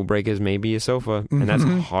out, all we'll break is maybe a sofa, and that's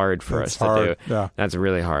hard for us to do. Yeah. That's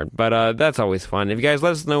really hard, but that's always fun. If you guys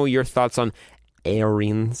let us know your thoughts on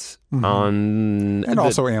aliens, and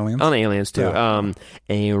also aliens, on aliens too.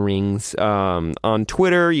 A-rings on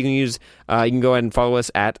Twitter. You can use. You can go ahead and follow us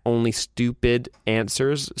at Only Stupid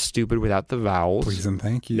Answers. Stupid without the vowels. Please and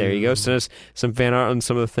thank you. There you go. Send us some fan art on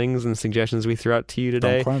some of the things and suggestions we threw out to you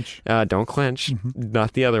today. Don't clench.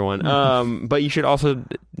 Not the other one. But you should also,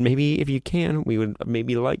 maybe if you can, we would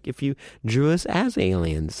maybe like if you drew us as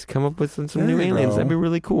aliens. Come up with some new aliens. That'd be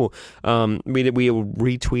really cool. We will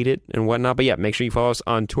retweet it and whatnot. But yeah, make sure you follow us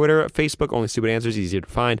on Twitter, Facebook, Only Stupid Answers, easier to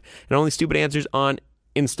find, and Only Stupid Answers on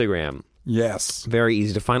Instagram. Yes. Very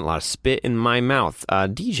easy to find. A lot of spit in my mouth.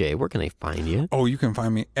 DJ, where can they find you? Oh, you can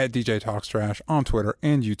find me at DJ Talks Trash on Twitter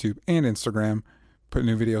and YouTube and Instagram. Put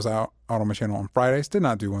new videos out on my channel on Fridays. Did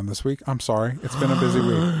not do one this week. I'm sorry. It's been a busy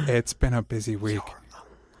week. It's been a busy week.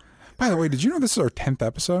 By the way, did you know this is our 10th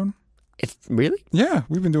episode? It's really? Yeah,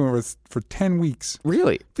 we've been doing it for 10 weeks.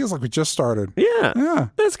 Really? Feels like we just started. Yeah. Yeah.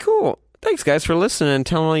 That's cool. Thanks, guys, for listening and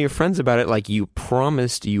telling all your friends about it like you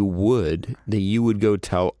promised you would, that you would go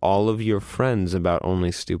tell all of your friends about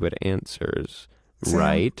Only Stupid Answers,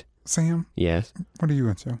 right? Sam? Yes? What are you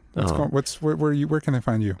into? Where can they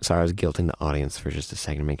find you? Sorry, I was guilting the audience for just a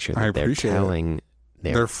second to make sure that they're telling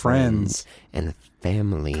their friends and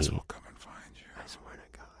family. Because we'll come and find you. I swear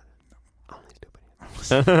to God. Only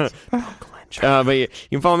Stupid Answers. But you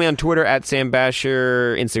can follow me on Twitter at Sam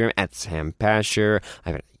Basher, Instagram at Sam Basher.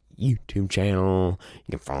 I have a YouTube channel.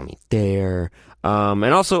 You can follow me there. And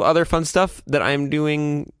also other fun stuff that I'm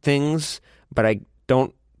doing things, but I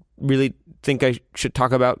don't really think I should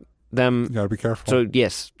talk about them. You gotta be careful. So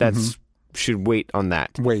yes, that's should wait on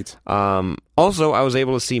that. Wait. Also, I was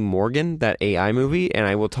able to see Morgan, that AI movie, and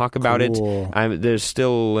I will talk about it. There's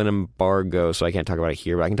still an embargo, so I can't talk about it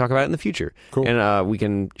here, but I can talk about it in the future. Cool. And we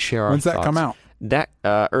can share our When's thoughts. That come out? That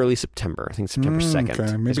early September. I think September 2nd.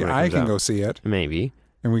 Okay. Maybe I can go see it. Maybe.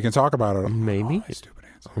 And we can talk about it. Maybe. Stupid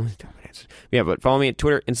answer. Only stupid answers. Yeah, but follow me at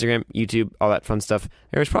Twitter, Instagram, YouTube, all that fun stuff.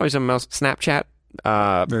 There's probably something else. Snapchat.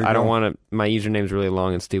 I don't want to. My username's really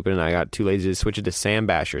long and stupid, and I got too lazy to switch it to Sam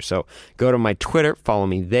Basher. So go to my Twitter, follow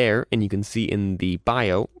me there, and you can see in the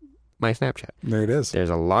bio my Snapchat. There it is. There's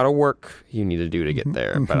a lot of work you need to do to get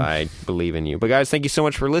there, but I believe in you. But guys, thank you so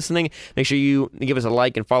much for listening. Make sure you give us a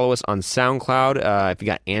like and follow us on SoundCloud. If you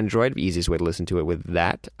got Android, the easiest way to listen to it with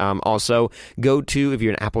that. Also, if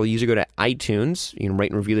you're an Apple user, go to iTunes. You can rate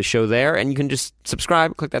and review the show there, and you can just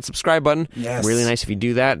subscribe. Click that subscribe button. Yes. Really nice if you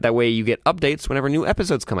do that. That way you get updates whenever new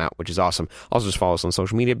episodes come out, which is awesome. Also, just follow us on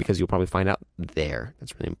social media because you'll probably find out there.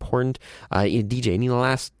 That's really important. DJ, any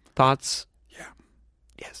last thoughts? Yeah.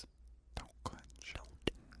 Yes.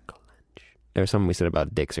 There was something we said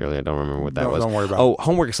about dicks earlier. I don't remember what that was. Don't worry about it.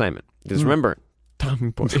 Homework assignment. Just remember,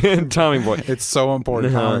 Tommy Boy. Tommy Boy. It's so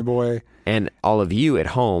important, Tommy Boy. And all of you at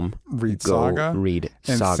home, read Saga. Read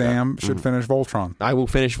and Saga. Sam should finish Voltron. I will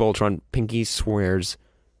finish Voltron. Pinky swears.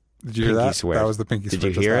 Did you hear that? Swears. That was the Pinky Did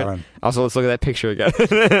swear. Did you hear it? Also, let's look at that picture again.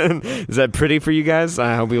 Is that pretty for you guys?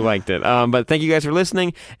 I hope you liked it. But thank you guys for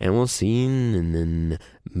listening, and we'll see you. And then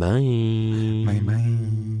bye.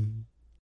 Bye.